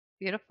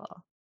 beautiful.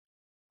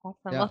 Awesome.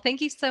 Well, Yeah. thank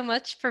you so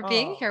much for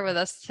being here with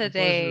Oh, us my pleasure.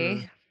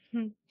 today.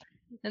 And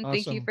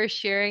thank you Awesome. for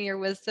sharing your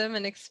wisdom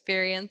and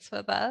experience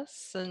with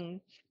us.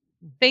 And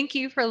thank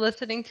you for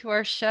listening to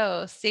our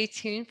show. Stay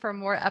tuned for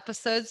more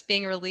episodes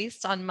being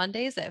released on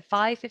Mondays at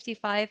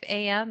 5:55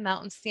 a.m.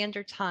 Mountain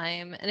Standard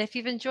Time. And if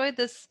you've enjoyed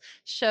this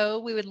show,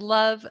 we would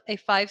love a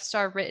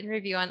 5-star written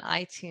review on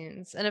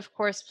iTunes. And of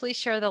course, please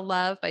share the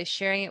love by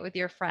sharing it with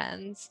your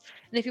friends.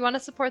 And if you want to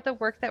support the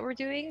work that we're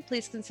doing,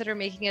 please consider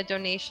making a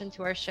donation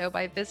to our show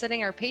by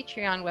visiting our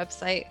Patreon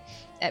website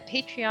at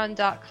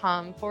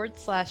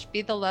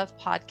patreon.com/Be the Love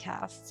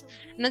Podcast.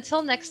 And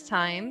until next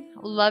time,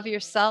 love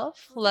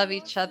yourself, love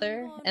each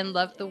other, and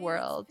love the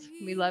world.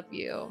 We love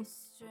you.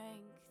 God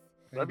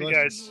Love you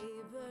bless you. guys.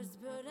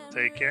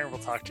 Take care, and we'll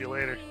talk to you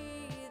later.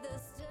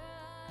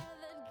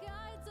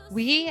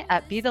 We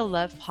at Be the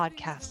Love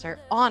Podcast are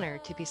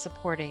honored to be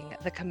supporting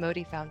the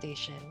Kamoti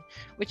Foundation,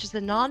 which is the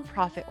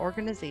nonprofit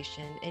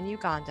organization in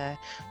Uganda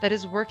that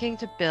is working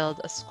to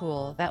build a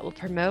school that will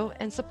promote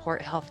and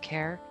support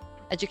healthcare,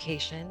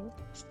 education,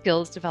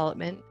 skills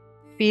development,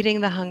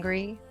 feeding the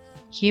hungry,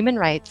 human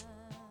rights,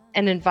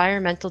 and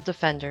environmental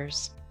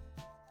defenders.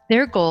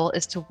 Their goal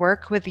is to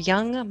work with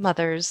young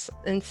mothers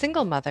and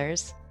single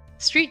mothers,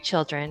 street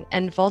children,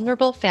 and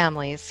vulnerable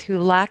families who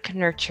lack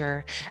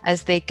nurture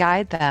as they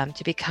guide them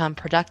to become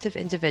productive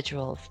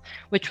individuals,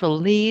 which will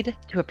lead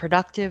to a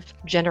productive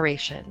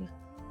generation.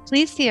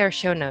 Please see our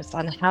show notes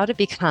on how to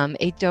become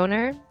a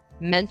donor,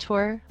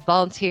 mentor,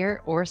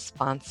 volunteer, or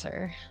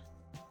sponsor.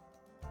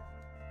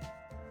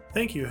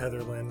 Thank you,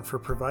 Heather Lynn, for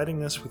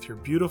providing us with your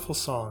beautiful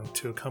song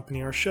to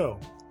accompany our show,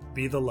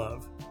 Be the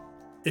Love.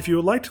 If you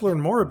would like to learn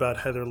more about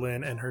Heather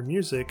Lynn and her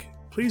music,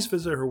 please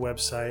visit her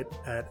website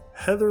at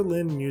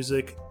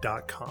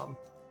heatherlynnmusic.com.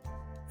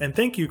 And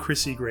thank you,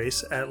 Chrissy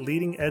Grace at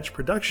Leading Edge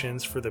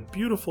Productions for the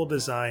beautiful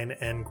design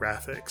and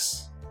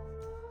graphics.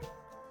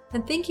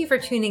 And thank you for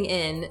tuning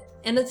in.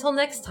 And until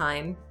next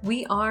time,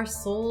 we are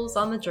souls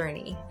on the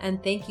journey.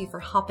 And thank you for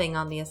hopping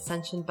on the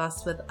Ascension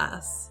bus with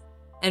us.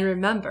 And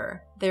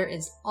remember, there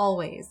is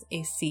always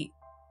a seat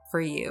for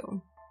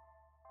you.